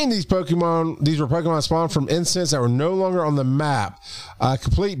claim these were Pokemon spawned from instants that were no longer on the map.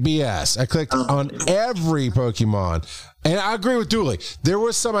 Complete BS. I clicked on every Pokemon, and I agree with Dooley. There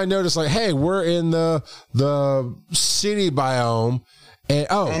was some I noticed, like, hey, we're in the city biome,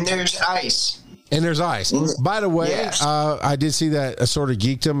 and there's ice. And there's ice. By the way, I did see that Assorted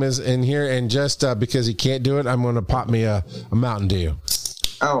Geekdom is in here, and just because he can't do it, I'm going to pop me a Mountain Dew.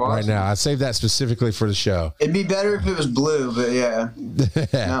 Oh, awesome. Right now. I saved that specifically for the show. It'd be better if it was blue, but yeah.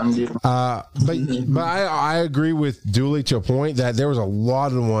 Mountain Dew. But I agree with Dooley to a point that there was a lot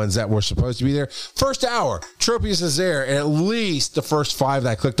of the ones that were supposed to be there. First hour, Tropius is there, and at least the first 5 that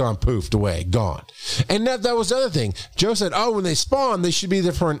I clicked on poofed away, gone. And that was the other thing. Joe said, when they spawn, they should be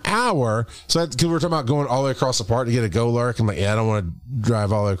there for an hour. So because we're talking about going all the way across the park to get a Golurk. I'm like, I don't want to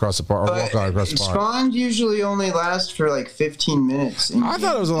drive all the way across the park or walk all the way across the park. Spawns usually only last for like 15 minutes. I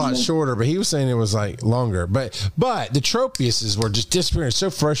thought it was a lot shorter, but he was saying it was like longer. But the Tropiuses were just disappearing. It's so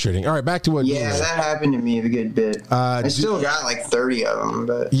frustrating. All right, back to what. Yeah, Dooley. That happened to me a good bit. I still got like 30 of them,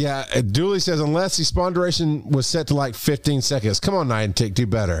 but yeah. Dooley says unless the spawn duration was set to like 15 seconds. Come on, Niantic, do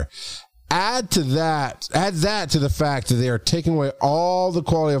better. Add that to the fact that they are taking away all the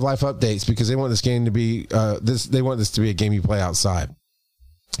quality of life updates because they want this game to be they want this to be a game you play outside.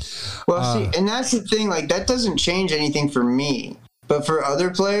 Well, see, and that's the thing. Like that doesn't change anything for me, but for other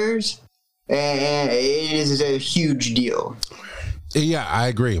players, it is a huge deal. Yeah, I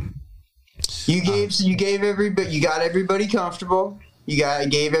agree. You got everybody comfortable. You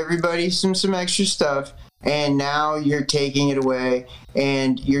gave everybody some extra stuff. and now you're taking it away,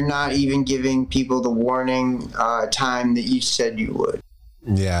 and you're not even giving people the warning time that you said you would.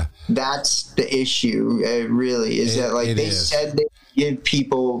 Yeah, that's the issue. It really is. Said they give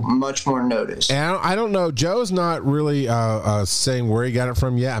people much more notice. And I don't know. Joe's not really saying where he got it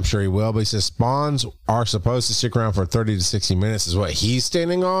from yet. I'm sure he will, but he says spawns are supposed to stick around for 30 to 60 minutes is what he's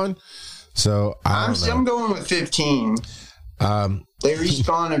standing on. So I'm going with 15. They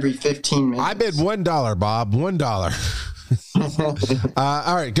respawn every 15 minutes. I bid $1, Bob. $1.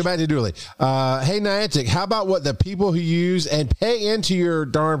 All right, go back to Dooley. Hey, Niantic, how about what the people who use and pay into your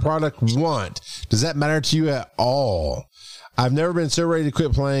darn product want? Does that matter to you at all? I've never been so ready to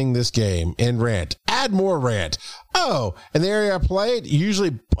quit playing this game. End rant. Add more rant. Oh, in the area I played,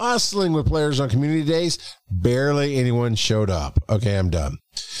 usually bustling with players on community days, barely anyone showed up. Okay, I'm done.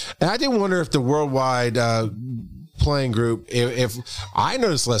 And I did wonder if the worldwide playing group, if I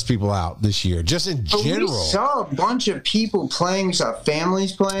noticed less people out this year, just in general. We saw a bunch of people playing, saw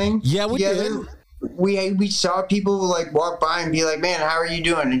families playing. Yeah, we did. We saw people like walk by and be like, "Man, how are you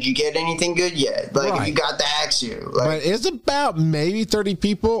doing? Did you get anything good yet? Like, if you got the Axew." But it's about maybe 30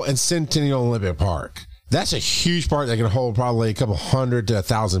 people in Centennial Olympic Park. That's a huge park that can hold probably a couple hundred to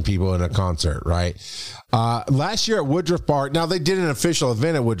 1,000 people in a concert, right? Last year at Woodruff Park, now they did an official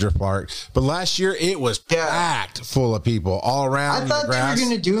event at Woodruff Park, but last year it was packed full of people all around. I thought they were going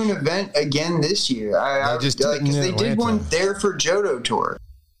to do an event again this year. Because they did one there for Johto Tour.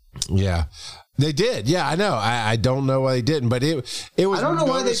 Yeah. They did, yeah, I know. I don't know why they didn't, but it was. I don't know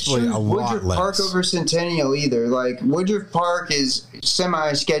why they chose Woodruff Park over Centennial either. Like, Woodruff Park is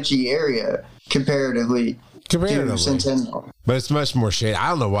semi-sketchy area comparatively to Centennial, but it's much more shady. I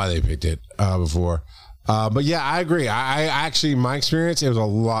don't know why they picked it before, but yeah, I agree. I actually, my experience, it was a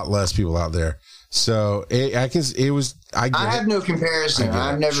lot less people out there. So I have no comparison.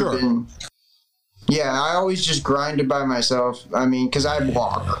 I've never been. Yeah, I always just grinded by myself. I mean, because I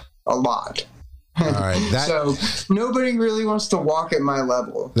walk a lot. All right, so nobody really wants to walk at my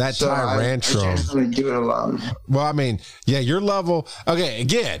level. That Tyrantrum. I generally do it alone. Well, I mean, yeah, your level. Okay,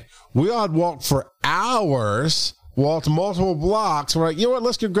 again, we all walked for hours, walked multiple blocks. We're like, you know what?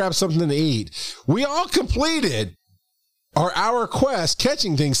 Let's go grab something to eat. We all completed our hour quest,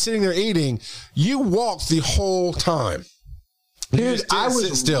 catching things, sitting there eating. You walked the whole time. Dude, I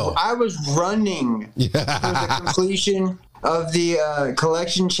was running for the completion of the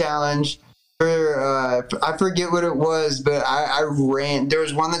collection challenge. I forget what it was, but I ran. There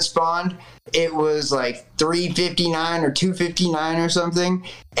was one that spawned. It was like 3:59 or 2:59 or something,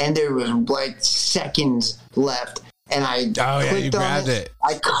 and there was like seconds left. And I clicked on it.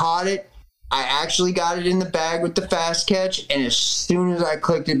 I caught it. I actually got it in the bag with the fast catch, and as soon as I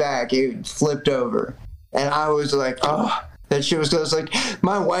clicked it back, it flipped over, and I was like, oh. That shit was close. Like,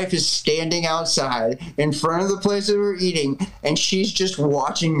 my wife is standing outside in front of the place that we're eating, and she's just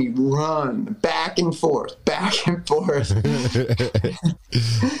watching me run back and forth, back and forth.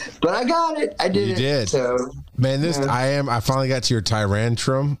 But I got it. I did. You did. So, man, I finally got to your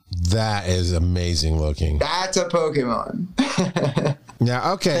Tyrantrum. That is amazing looking. That's a Pokemon.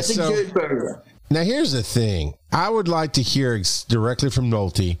 Yeah. Okay. That's a good Pokemon. Now, here's the thing. I would like to hear directly from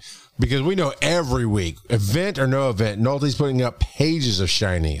Nolte. Because we know every week, event or no event, Nolte's putting up pages of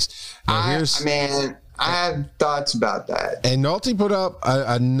shinies. I have thoughts about that. And Nolte put up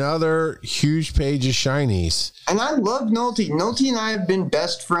another huge page of shinies. And I love Nolte. Nolte and I have been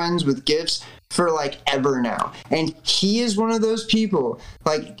best friends with gifts for like ever now. And he is one of those people.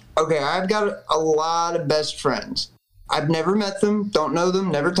 Like, okay, I've got a lot of best friends. I've never met them, don't know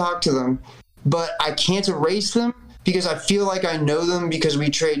them, never talked to them. But I can't erase them. Because I feel like I know them because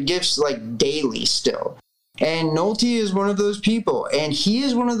we trade gifts like daily still. And Nolte is one of those people. And he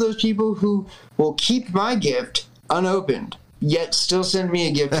is one of those people who will keep my gift unopened, yet still send me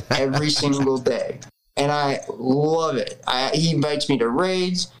a gift every single day. And I love it. He invites me to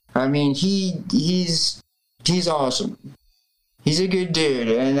raids. I mean, he's awesome. He's a good dude.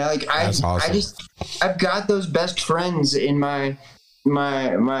 And like I've got those best friends in my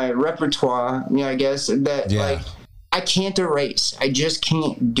repertoire, I guess, that like I can't erase. I just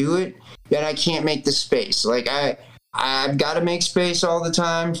can't do it, and I can't make the space. Like I've got to make space all the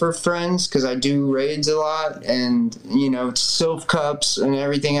time for friends because I do raids a lot, and Sylph Cups and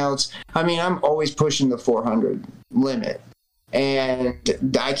everything else. I mean, I'm always pushing the 400 limit, and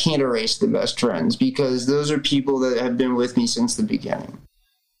I can't erase the best friends because those are people that have been with me since the beginning.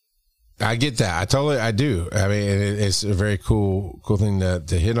 I get that. I do. I mean, it's a very cool thing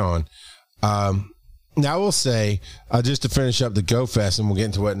to hit on. Now I will say, just to finish up the Go Fest, and we'll get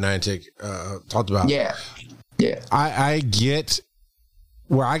into what Niantic talked about. Yeah. I get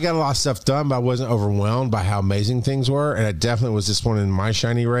where I got a lot of stuff done, but I wasn't overwhelmed by how amazing things were. And I definitely was disappointed in my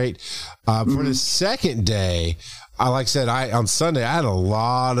shiny rate. For the second day, like I said, on Sunday, I had a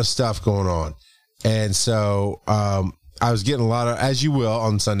lot of stuff going on. And so I was getting a lot of, as you will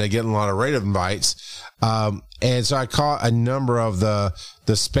on Sunday, getting a lot of rate invites. And so I caught a number of the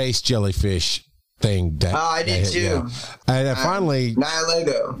space jellyfish thing. I did too. Yeah. And I finally,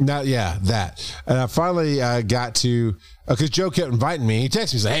 Nihilego. that. And I finally got to, because Joe kept inviting me. He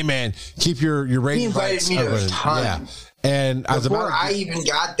texted me, said, "Hey man, keep your rate invites open." He invited me to a ton. Yeah. And before I even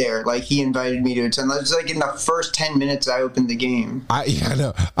got there, like he invited me to a ton. It was like in the first 10 minutes I opened the game. I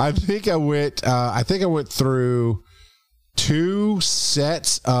know. I think I went through 2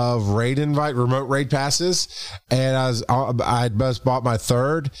 sets of remote raid passes, and I just bought my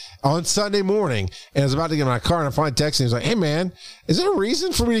third on Sunday morning, and I was about to get in my car, and I finally texted him. He's like, "Hey man, is there a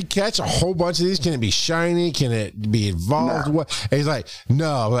reason for me to catch a whole bunch of these? Can it be shiny? Can it be evolved?" No. What? And he's like,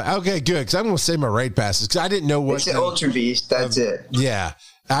 "No." I'm like, okay, good, because I'm going to save my raid passes, because I didn't know what it's the Ultra Beast. That's it. Yeah.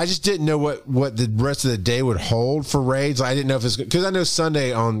 I just didn't know what the rest of the day would hold for raids. I didn't know if it's because I know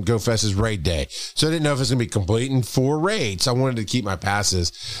Sunday on GoFest is raid day, so I didn't know if it's gonna be complete in 4 raids. I wanted to keep my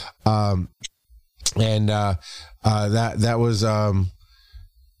passes, that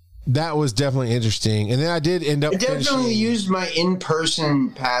was definitely interesting. And then I did end up. I definitely used my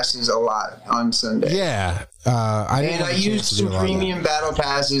in-person passes a lot on Sunday. Yeah, I used some premium battle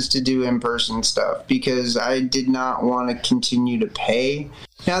passes to do in-person stuff because I did not want to continue to pay.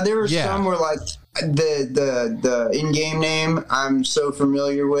 Now there were some where like the in-game name I'm so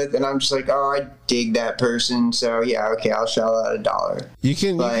familiar with, and I'm just like, oh, I dig that person, so yeah, okay, I'll shell out $1. You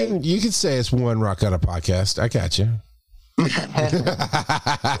can say it's one Rock Out of podcast. I got you. Yep.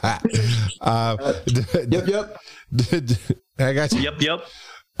 I got you. Yep.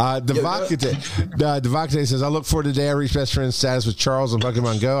 Devakate says, "I look forward to the day I reach best friend status with Charles on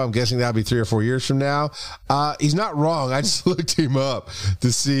Pokemon Go. I'm guessing that'll be 3 or 4 years from now." He's not wrong. I just looked him up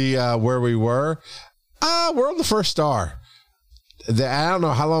to see where we were. We're on the first star. I don't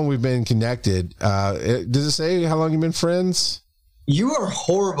know how long we've been connected. Does it say how long you've been friends? You are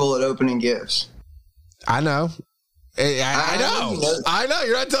horrible at opening gifts. I know. I know.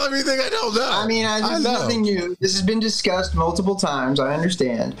 You're not telling me anything I don't know. I mean, this is nothing new. This has been discussed multiple times. I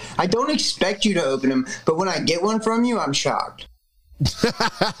understand. I don't expect you to open them, but when I get one from you, I'm shocked.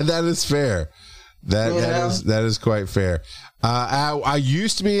 That is fair. That is quite fair. I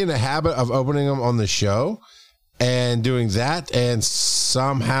used to be in the habit of opening them on the show and doing that, and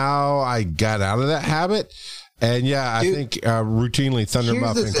somehow I got out of that habit. And I think routinely Thunder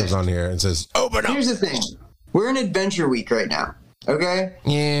Muffin comes on here and says, "Open up." Here's the thing. We're in Adventure Week right now, okay?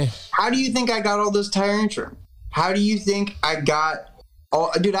 Yeah. How do you think I got all those Tyrantrum? How do you think I got all...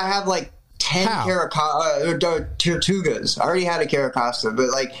 Dude, I have like 10 Tortugas. I already had a Caracosta, but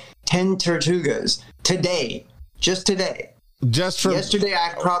like 10 Tortugas today. Just today. Yesterday,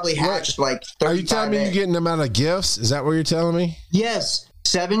 I probably hatched like 35 Are you telling me you're getting them out of gifts? Is that what you're telling me? Yes.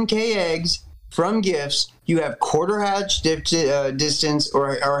 7K eggs from gifts. You have quarter hatch distance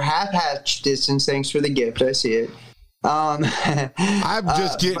or half hatch distance. Thanks for the gift. I see it. I'm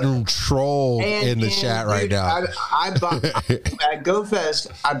just getting trolled in the chat right now. I bought at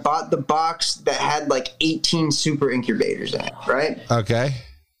GoFest. I bought the box that had like 18 super incubators in it. Right. Okay.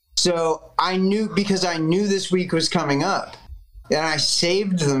 So I knew this week was coming up, and I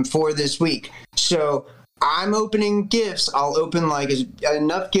saved them for this week. So I'm opening gifts. I'll open like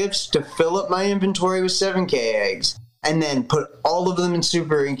enough gifts to fill up my inventory with 7K eggs, and then put all of them in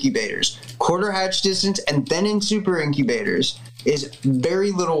super incubators. Quarter hatch distance, and then in super incubators is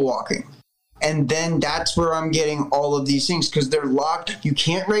very little walking. And then that's where I'm getting all of these things because they're locked. You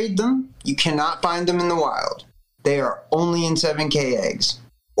can't raid them. You cannot find them in the wild. They are only in 7K eggs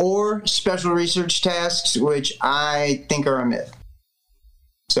or special research tasks, which I think are a myth.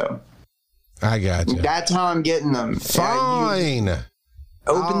 So I got you. That's how I'm getting them. Fine.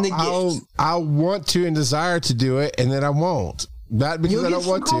 Open the gift. I'll want to and desire to do it, and then I won't. Not because I don't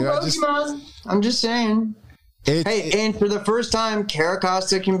want to. I'm just saying. And for the first time,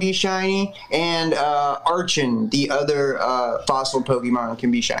 Caracosta can be shiny, and Archon, the other fossil Pokemon,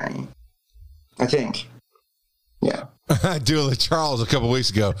 can be shiny. I think. Yeah. I do with Charles a couple weeks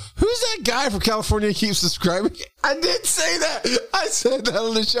ago. Who's that guy from California who keeps subscribing? I did say that. I said that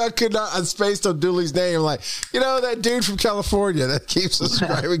on the show. I could not. I spaced on Dooley's name. I'm like, that dude from California that keeps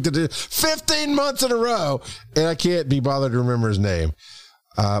subscribing to 15 months in a row, and I can't be bothered to remember his name.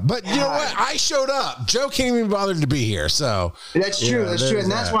 But you know what? I showed up. Joe can't even bother to be here. So that's true. That's true.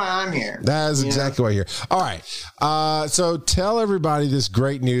 And that's why I'm here. That is exactly why you're here. All right. So tell everybody this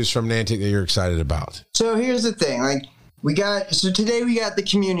great news from Niantic that you're excited about. So here's the thing. Like, today we got the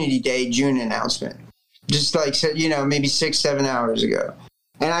Community Day June announcement. Just like said, maybe 6-7 hours ago.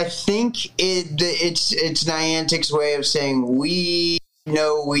 And I think it's Niantic's way of saying we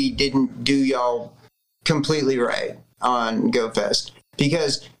know we didn't do y'all completely right on GoFest.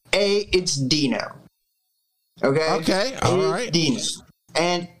 Because it's Dino. Okay, all right. Dino.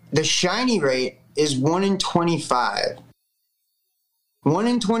 And the shiny rate is 1 in 25. 1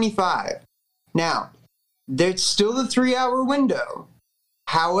 in 25. Now, there's still the 3-hour window.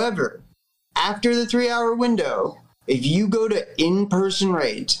 However, after the 3-hour window, if you go to in-person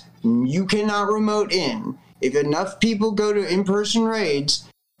raids, you cannot remote in. If enough people go to in-person raids,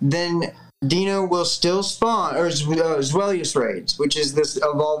 then Dino will still spawn, or Zweilous raids, which is this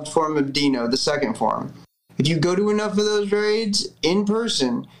evolved form of Dino, the second form. If you go to enough of those raids in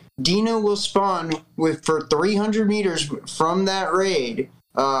person, Dino will spawn for 300 meters from that raid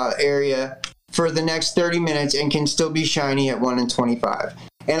area for the next 30 minutes and can still be shiny at 1 in 25.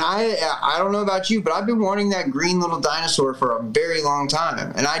 And I don't know about you, but I've been wanting that green little dinosaur for a very long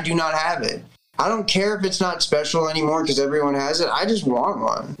time, and I do not have it. I don't care if it's not special anymore because everyone has it. I just want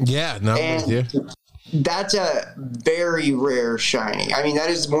one. Yeah, no, and that's a very rare shiny. I mean, that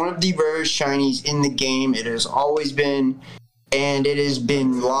is one of the rarest shinies in the game. It has always been, and it has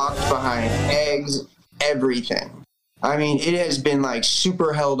been locked behind eggs, everything. I mean, it has been like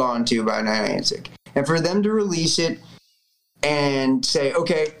super held on to by Niantic. And for them to release it and say,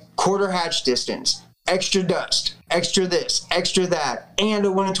 okay, quarter hatch distance, extra dust, extra this, extra that, and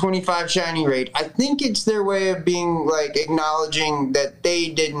a 1 in 25 shiny rate, I think it's their way of being like acknowledging that they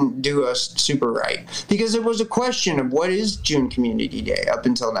didn't do us super right. Because it was a question of what is June Community Day up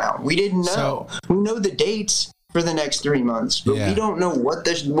until now. We didn't know. We know the dates for the next 3 months, but we don't know what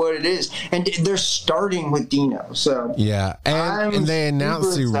it is. And they're starting with Dino. So yeah, and they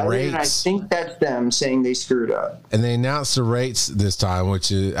announced the rates. And I think that's them saying they screwed up. And they announced the rates this time, which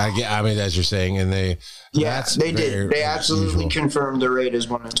is I mean, as you're saying, and they did. They absolutely confirmed the rate is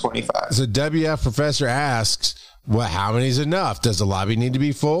 1 in 25. So WF Professor asks, "Well, how many is enough? Does the lobby need to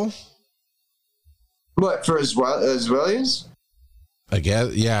be full?" What for as well as? I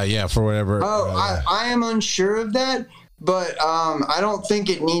guess, yeah, for whatever. I am unsure of that, but I don't think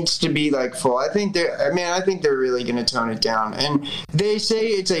it needs to be like full. I think they're really going to tone it down. And they say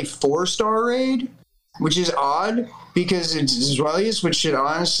it's a 4-star raid, which is odd because it's Zweilous, which should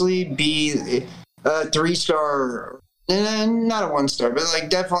honestly be a 3-star, not a 1-star, but like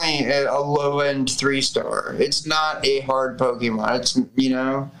definitely a low-end 3-star. It's not a hard Pokemon. It's,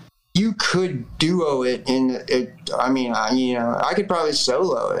 you could duo it in it. I mean, I could probably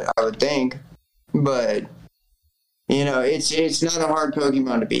solo it, I would think, but it's not a hard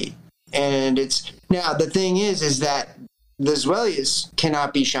Pokemon to beat. And now the thing is that the Zweilous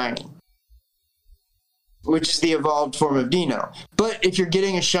cannot be shiny, which is the evolved form of Dino. But if you're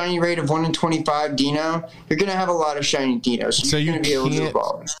getting a shiny rate of 1 in 25 Dino, you're going to have a lot of shiny Dinos. So you're going to be able to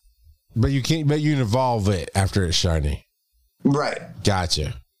evolve. But you can evolve it after it's shiny. Right.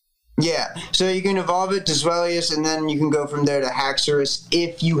 Gotcha. Yeah, so you can evolve it to Zweilous, and then you can go from there to Haxorus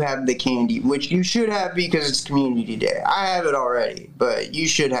if you have the candy, which you should have because it's Community Day. I have it already, but you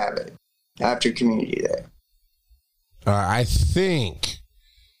should have it after Community Day.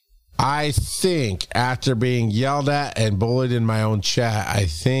 I think after being yelled at and bullied in my own chat, I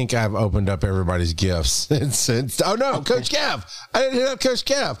think I've opened up everybody's gifts. Oh, no, Coach Kev. I didn't hit up Coach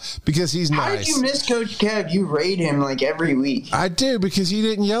Kev because he's nice. How did you miss Coach Kev? You raid him like every week. I do because he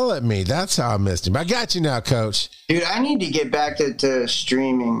didn't yell at me. That's how I missed him. I got you now, Coach. Dude, I need to get back to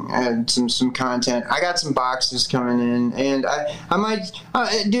streaming and some content. I got some boxes coming in, and I might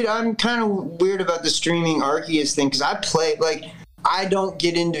dude, I'm kind of weird about the streaming Arceus thing because I play, like, I don't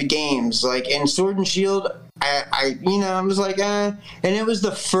get into games. Like, in Sword and Shield, I was like, And it was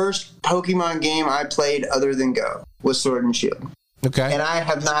the first Pokemon game I played other than Go, was Sword and Shield. Okay. And I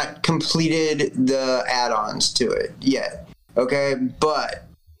have not completed the add-ons to it yet. Okay? But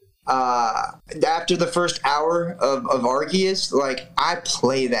after the first hour of Arceus, like, I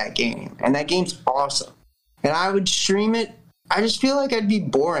play that game. And that game's awesome. And I would stream it. I just feel like I'd be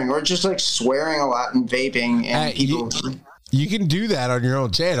boring or just, like, swearing a lot and vaping. And people... You can do that on your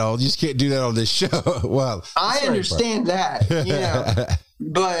own channel. You just can't do that on this show. Well, I understand that,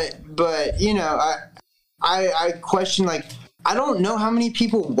 but I question, like, I don't know how many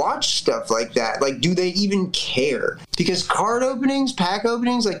people watch stuff like that. Like, do they even care? Because card openings, pack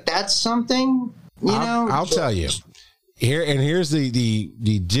openings, like, that's something, I'll tell you. Here's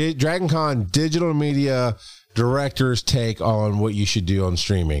the Dragon Con digital media director's take on what you should do on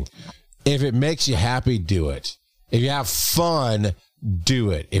streaming. If it makes you happy, do it. If you have fun,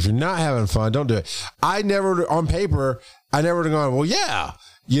 do it. If you're not having fun, don't do it. I never, on paper, I never would have gone, well, yeah,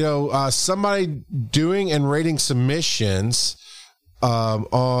 somebody doing and rating submissions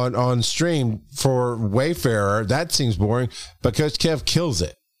on stream for Wayfarer, that seems boring, but Coach Kev kills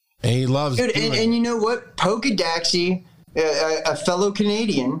it. And he loves it. And you know what? Polkadaxi, a fellow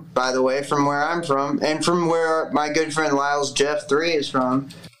Canadian, by the way, from where I'm from, and from where my good friend Lyles Jeff 3 is from,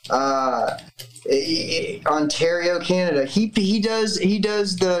 Ontario, Canada. He does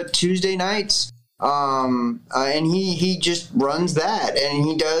the Tuesday nights, and he just runs that, and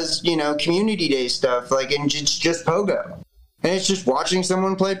he does community day stuff, like, and it's just pogo, and it's just watching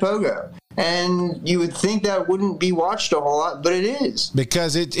someone play pogo. And you would think that wouldn't be watched a whole lot, but it is.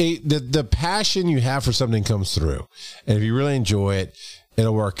 Because the passion you have for something comes through. And if you really enjoy it,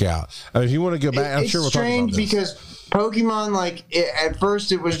 it'll work out. I mean, if you want to go back, I'm sure we'll talk about this. It's strange because Pokemon, at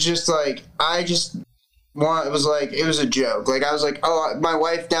first it was just like, it was a joke. Like, I was like, oh, my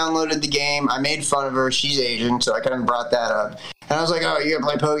wife downloaded the game. I made fun of her. She's Asian, so I kind of brought that up. And I was like, oh, you gotta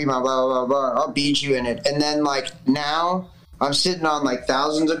play Pokemon, blah, blah, blah, blah. I'll beat you in it. And then, now I'm sitting on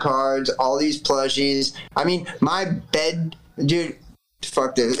thousands of cards, all these plushies. I mean, my bed, dude,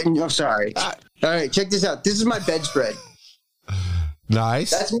 fuck this. I'm sorry. All right, check this out. This is my bedspread.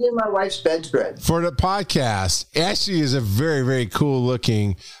 Nice. That's me and my wife's bedspread. For the podcast, actually is a very, very cool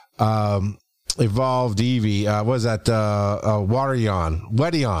looking evolved Eevee. What is that?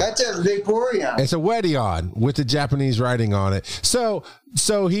 Wetion. That's a Vaporeon. It's a Wetion with the Japanese writing on it. So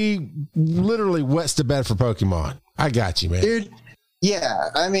he literally wets the bed for Pokemon. I got you, man. Dude, yeah.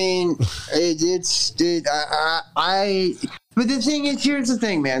 I mean, but the thing is, here's the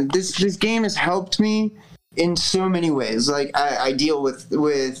thing, man. This game has helped me in so many ways. Like, I deal with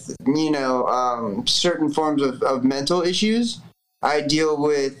certain forms of mental issues. I deal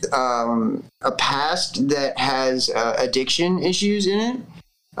with a past that has addiction issues in it.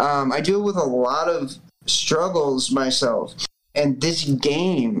 I deal with a lot of struggles myself. And this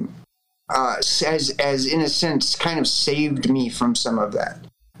game has in a sense kind of saved me from some of that,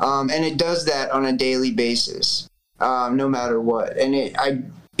 and it does that on a daily basis, no matter what. And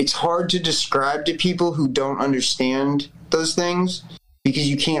it's hard to describe to people who don't understand those things, because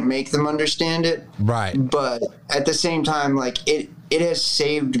you can't make them understand it. Right. But at the same time, it has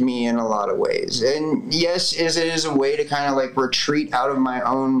saved me in a lot of ways. And yes, it is a way to kind of retreat out of my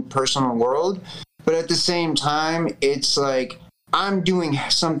own personal world, but at the same time, it's like, I'm doing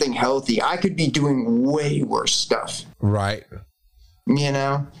something healthy. I could be doing way worse stuff. Right. And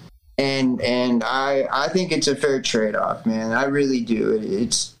I think it's a fair trade-off, man. I really do.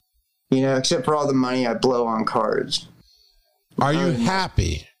 It's, except for all the money I blow on cards. Are you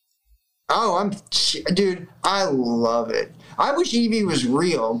happy? Oh, dude, I love it. I wish Eevee was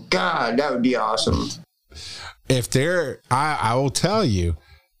real. God, that would be awesome. I will tell you,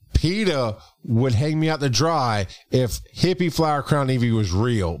 PETA would hang me out to dry if Hippie Flower Crown Eevee was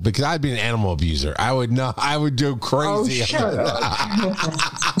real, because I'd be an animal abuser. I would go crazy. Oh, shut up.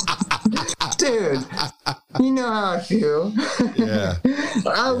 Dude, you know how I feel. Yeah.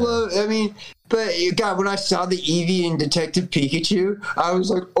 But God, when I saw the Eevee in Detective Pikachu, I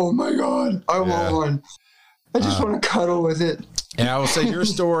was like, oh my God, I want one. I just want to cuddle with it. And I will say your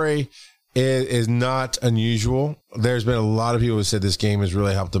story is not unusual. There's been a lot of people who said this game has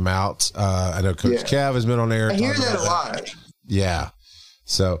really helped them out. I know Coach Kev has been on air. I hear that a lot. Yeah.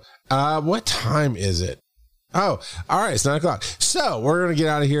 So, what time is it? Oh, all right. It's 9:00. So we're going to get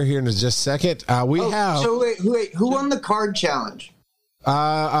out of here in just a second. So wait, who won the card challenge?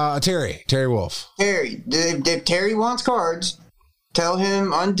 Terry Wolf. Terry. If Terry wants cards, tell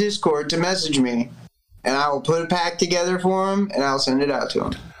him on Discord to message me, and I will put a pack together for him, and I'll send it out to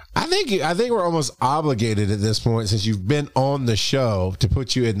him. I think we're almost obligated at this point, since you've been on the show, to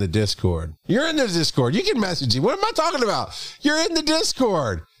put you in the Discord. You're in the Discord. You can message him. What am I talking about? You're in the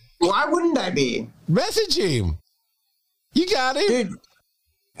Discord. Why wouldn't I be? Message him. You got him. Dude.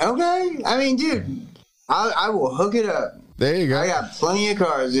 Okay. I mean, dude, I will hook it up. There you go. I got plenty of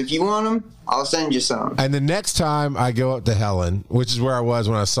cards. If you want them, I'll send you some. And the next time I go up to Helen, which is where I was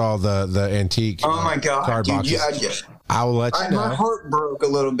when I saw the antique my God, card dude, boxes, I will let you know. My heart broke a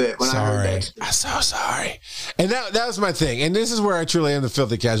little bit when I heard that. I'm so sorry. And that was my thing. And this is where I truly am the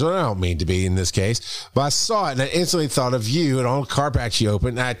filthy casual. I don't mean to be in this case, but I saw it and I instantly thought of you and all the card packs you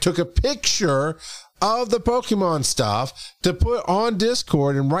opened. And I took a picture of the Pokemon stuff to put on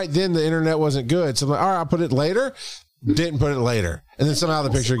Discord. And right then the internet wasn't good. So I'm like, all right, I'll put it later. Didn't put it later. And then somehow the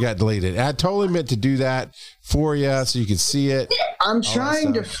picture got deleted. And I totally meant to do that for you so you could see it. I'm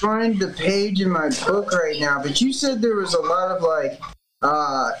trying to find the page in my book right now, but you said there was a lot of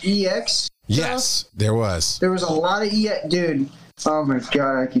EX Yes, there was. There was a lot of EX. Dude, Oh my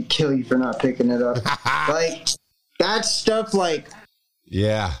God, I could kill you for not picking it up. Like, that stuff, like,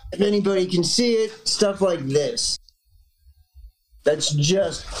 yeah. if anybody can see it, stuff like this. That's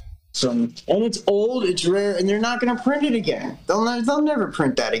just some, and it's old, it's rare, and they're not going to print it again. They'll never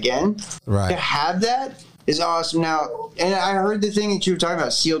print that again. Right. To have that is awesome. Now, and I heard the thing that you were talking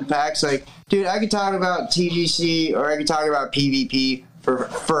about, sealed packs. Like, dude, I could talk about TGC or I could talk about PvP for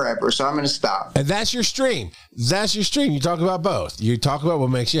forever, so I'm going to stop. And that's your stream. That's your stream. You talk about both. You talk about what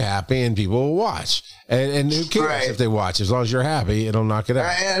makes you happy, and people will watch. And who cares if they watch? As long as you're happy, it'll knock it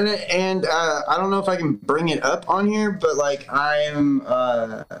out. And I don't know if I can bring it up on here, but like I am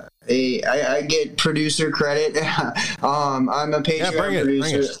I get producer credit. I'm a Patreon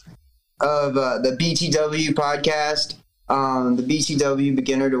producer of the BTW podcast. The BTW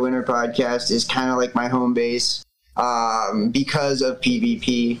Beginner to Winner podcast is kind of like my home base. Because of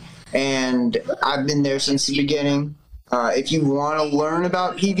PvP, and I've been there since the beginning. If you want to learn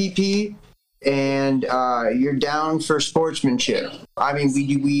about PvP and you're down for sportsmanship, I mean,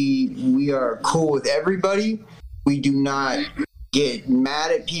 we are cool with everybody. We do not get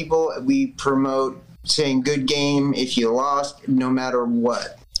mad at people. We promote saying good game if you lost, no matter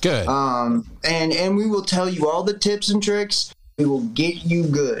what. Good. And we will tell you all the tips and tricks. We will get you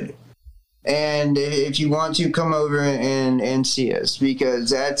good. And if you want to, come over and see us,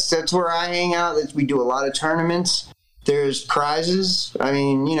 because that's where I hang out. We do a lot of tournaments. There's prizes. I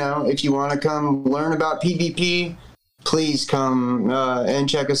mean, you know, if you want to come learn about PvP, please come and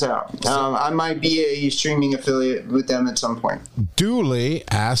check us out. I might be a streaming affiliate with them at some point. Dooley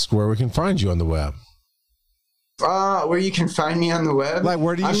asked where we can find you on the web. Where you can find me on the web? Like,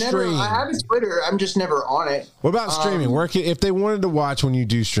 where do you stream? I have a Twitter. I'm just never on it. What about streaming? If they wanted to watch when you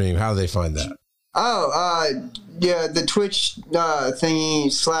do stream, how do they find that? Yeah, the Twitch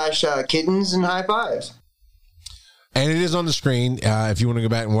thingy / kittens and high fives. And it is on the screen. If you want to go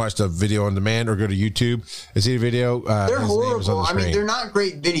back and watch the video on demand or go to YouTube and see the video, they're horrible. I mean, they're not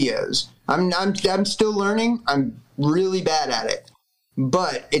great videos. I'm still learning. I'm really bad at it,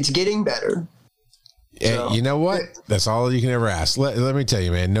 but it's getting better. So, you know what? That's all you can ever ask. Let me tell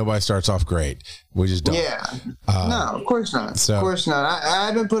you, man, nobody starts off great. We just don't. Yeah. No, of course not. So, of course not. I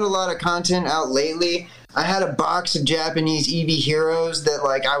haven't put a lot of content out lately. I had a box of Japanese EV Heroes that,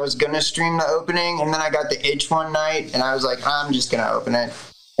 like, I was going to stream the opening, and then I got the itch one night, and I was like, I'm just going to open it.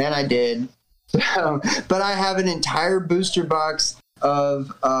 And I did. But I have an entire booster box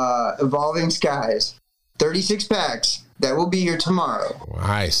of Evolving Skies, 36 packs. That will be here tomorrow.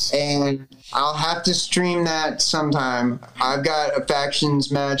 Nice. And I'll have to stream that sometime. I've got a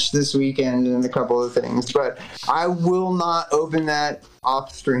factions match this weekend and a couple of things, but I will not open that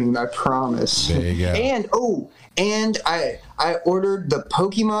off stream, I promise. There you go. And I ordered the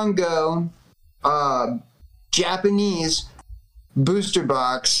Pokemon Go Japanese booster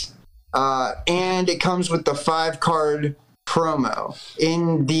box, and it comes with the 5-card promo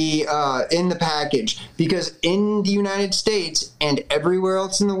in the package, because in the United States and everywhere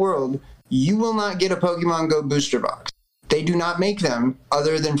else in the world, you will not get a Pokemon Go booster box. They do not make them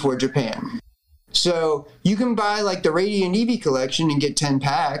other than for Japan. So you can buy like the Radiant Eevee collection and get 10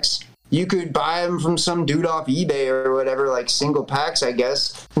 packs. You could buy them from some dude off eBay or whatever, like single packs, I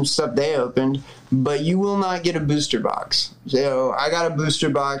guess, from stuff they opened, but you will not get a booster box. So I got a booster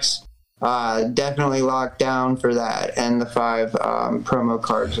box. Definitely locked down for that, and the 5 promo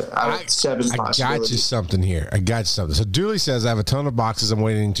cards out of 7 possibilities. I got you something here. So Dooley says, I have a ton of boxes I'm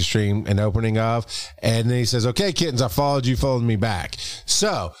waiting to stream an opening of. And then he says, okay, kittens, I followed you, followed me back.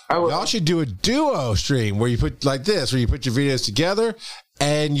 So y'all should do a duo stream where you put like this, where you put your videos together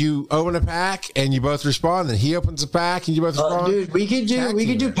and you open a pack and you both respond, and he opens a pack and you both respond. Dude, we could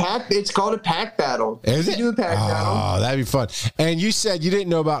do pack. It's called a pack battle. Is it? Do a pack battle. Oh, that'd be fun. And you said you didn't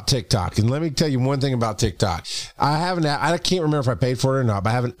know about TikTok, and let me tell you one thing about TikTok. I have an app. I can't remember if I paid for it or not,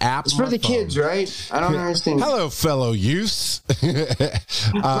 but I have an app. It's for the kids, right? I don't understand. Hello, fellow youths.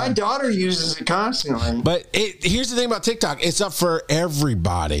 My daughter uses it constantly. But here's the thing about TikTok. It's up for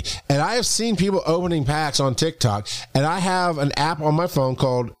everybody. And I have seen people opening packs on TikTok, and I have an app on my phone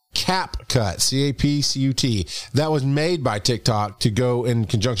called CapCut, CAPCUT, that was made by TikTok to go in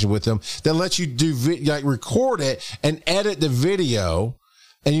conjunction with them, that lets you do record it and edit the video,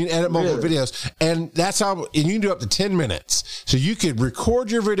 and you can edit multiple videos, and that's how, and you can do up to 10 minutes. So you could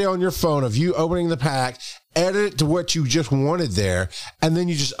record your video on your phone of you opening the pack, edit it to what you just wanted there, and then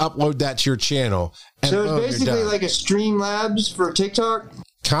you just upload that to your channel. And so it's basically like a Streamlabs for TikTok?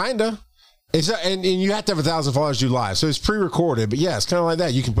 Kinda. And you have to have 1,000 followers to do live. So it's pre-recorded, but yeah, it's kind of like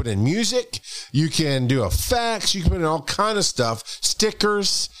that. You can put in music, you can do effects, you can put in all kind of stuff,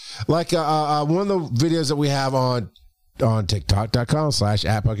 stickers. Like one of the videos that we have on on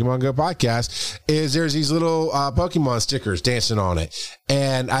TikTok.com/@PokemonGoPodcast is there's these little Pokemon stickers dancing on it.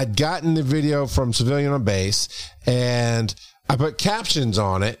 And I'd gotten the video from Civilian on Base, and I put captions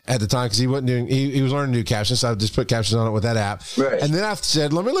on it at the time because he wasn't doing. He was learning to do captions, so I just put captions on it with that app. Right. And then I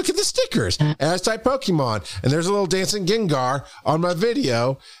said, "Let me look at the stickers." And I typed Pokemon, and there's a little dancing Gengar on my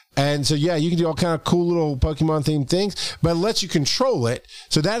video. And so, yeah, you can do all kind of cool little Pokemon themed things, but it lets you control it.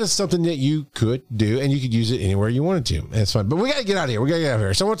 So that is something that you could do, and you could use it anywhere you wanted to. And it's fun. But we got to get out of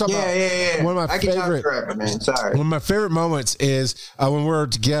here. So I want to talk about one of my favorite. Forever, man. Sorry. One of my favorite moments is when we're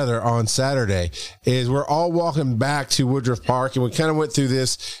together on Saturday. Is we're all walking back to Woodruff Park, and we kind of went through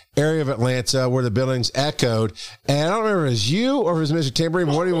this area of Atlanta where the buildings echoed. And I don't remember if it was you or if it was Mr. Tambourine,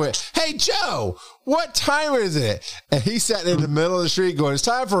 but one of you went, "Hey, Joe, what time is it?" And he sat in the middle of the street going, "It's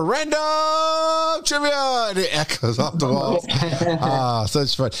time for random trivia." And it echoes off the walls.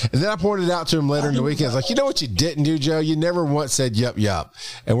 Such fun. And then I pointed out to him later in the weekend. I was like, "You know what you didn't do, Joe? You never once said yup, yup."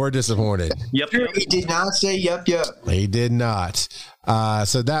 And we're disappointed. Yep. He did not say yup, yup. He did not.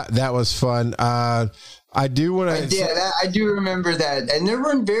 So that was fun. I do want to. Yeah, I do remember that. And there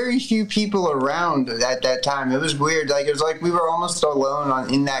weren't very few people around at that time. It was weird. Like, it was like we were almost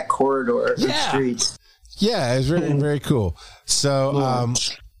alone in that corridor of the streets. Yeah, it was really very cool. So,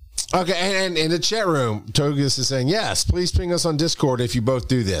 okay, and in the chat room, Togus is saying, yes, please ping us on Discord if you both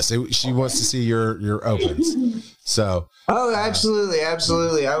do this. She wants to see your opens. So. Oh, absolutely,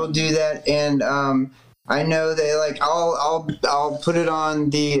 absolutely. I will do that. And I know they I'll put it on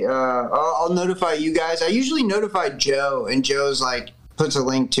the I'll notify you guys. I usually notify Joe, and Joe's like puts a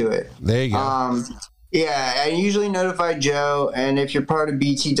link to it. There you go. Yeah, I usually notify Joe, and if you're part of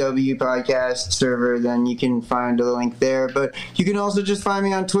BTW podcast server, then you can find the link there. But you can also just find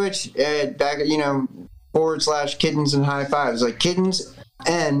me on Twitch at /Kittens and High Fives, like Kittens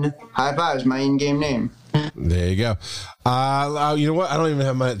and High Fives, my in-game name. There you go. You know what? I don't even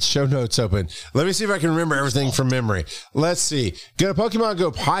have my show notes open. Let me see if I can remember everything from memory. Let's see. Go to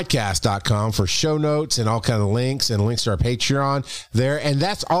PokemonGoPodcast.com for show notes and all kind of links and links to our Patreon there. And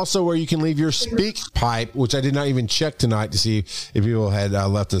that's also where you can leave your speak pipe, which I did not even check tonight to see if people had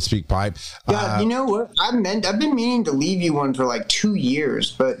left the speak pipe. Yeah, you know what? I've been meaning to leave you one for like 2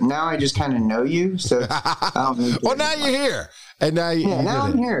 years, but now I just kind of know you. So I don't need well, now you're here. And now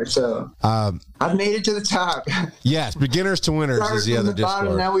I'm here, so I've made it to the top. Yes, beginners to winners is the other Discord.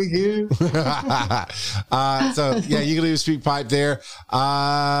 Bottom, now we're here. So yeah, you can leave a speak pipe there.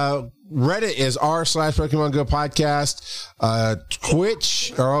 Reddit is r/Pokemon Go Podcast.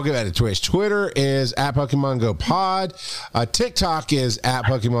 Twitch, or I'll get back to Twitch. Twitter is @Pokemon Go Pod. TikTok is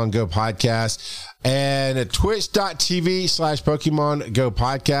 @Pokemon Go Podcast, and at twitch.tv/Pokemon Go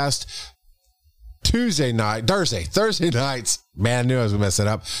Podcast. Thursday nights. Man, I knew I was going to mess it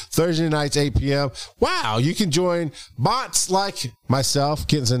up. Thursday nights, 8 p.m. Wow, you can join bots like myself,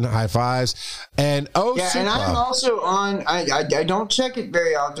 Kittens and High Fives, and Super. And I'm also on. I don't check it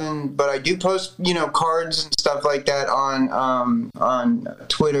very often, but I do post cards and stuff like that on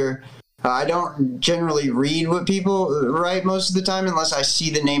Twitter. I don't generally read what people write most of the time unless I see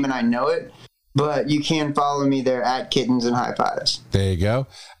the name and I know it. But you can follow me there at Kittens and High Fives. There you go.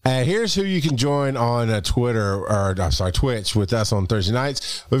 Here's who you can join on Twitch with us on Thursday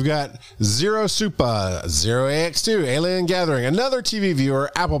nights. We've got Zero Supa, Zero AX2, Alien Gathering, another TV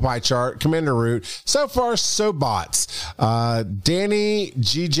viewer, Apple Pie Chart, Commander Root, So Far So Bots, Danny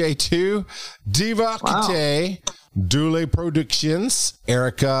GJ2, Diva Kate, Dule Productions,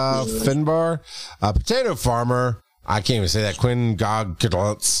 Erica Finbar, Potato Farmer. I can't even say that. Quinn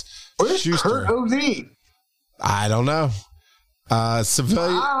Gogglitz. Where's Kurt OV? I don't know.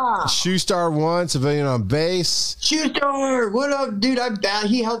 Civilian Shoestar 1, Civilian on Base. Shoestar, what up, dude?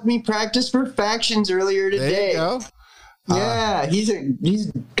 He helped me practice for factions earlier today. There you go. Yeah, he's an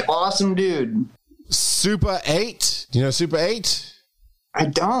awesome dude. Super 8. Do you know Super 8? I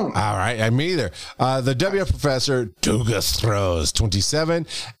don't. All right, me either. The WF Professor, Dugas Throws 27,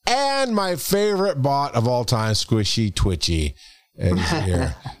 and my favorite bot of all time, Squishy Twitchy. Is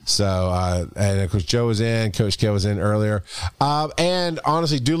here. So, and of course, Joe was in, Coach K was in earlier. And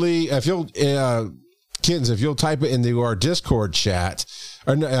honestly, Dooley, if you'll, Kittens, if you'll type it into our Discord chat,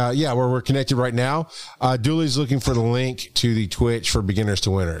 or where we're connected right now, Dooley's looking for the link to the Twitch for beginners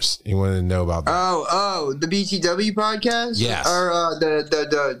to winners. You wanted to know about that? Oh, the BTW podcast? Yes. Or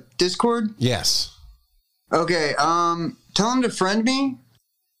the Discord? Yes. Okay. Tell him to friend me,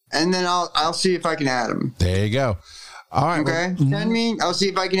 and then I'll see if I can add him. There you go. All right. Okay. Send me. I'll see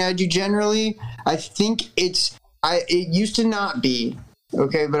if I can add you. Generally, I think it used to not be.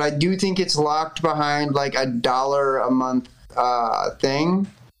 Okay, but I do think it's locked behind like $1 a month thing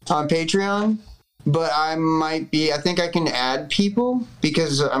on Patreon. but I think I can add people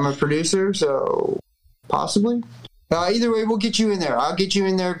because I'm a producer, so possibly. Either way, we'll get you in there. I'll get you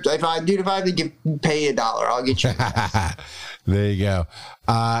in there. If I have to pay $1, I'll get you in there. There you go.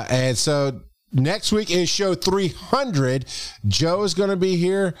 And so next week is show 300. Joe is going to be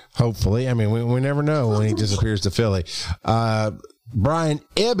here, hopefully. I mean, we never know when he disappears to Philly. Brian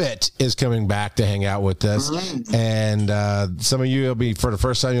Ibbott is coming back to hang out with us. And some of you will be, for the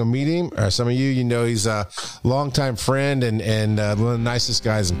first time, you'll meet him. Or some of you, he's a longtime friend and one of the nicest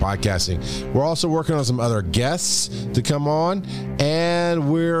guys in podcasting. We're also working on some other guests to come on.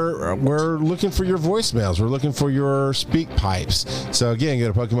 And we're looking for your voicemails. We're looking for your speak pipes. So, again, go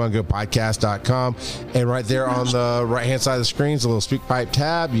to PokemonGoPodcast.com. And right there on the right-hand side of the screen is a little speak pipe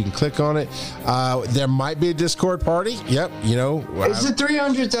tab. You can click on it. There might be a Discord party. Yep, It's the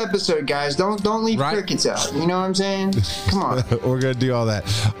 300th episode, guys. Don't leave crickets out. You know what I'm saying? Come on. We're going to do all that.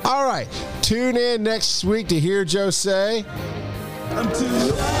 All right. Tune in next week to hear Joe say, I'm too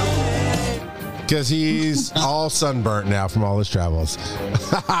late. Because he's all sunburnt now from all his travels.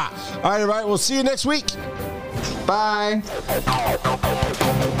 All right, everybody. We'll see you next week. Bye.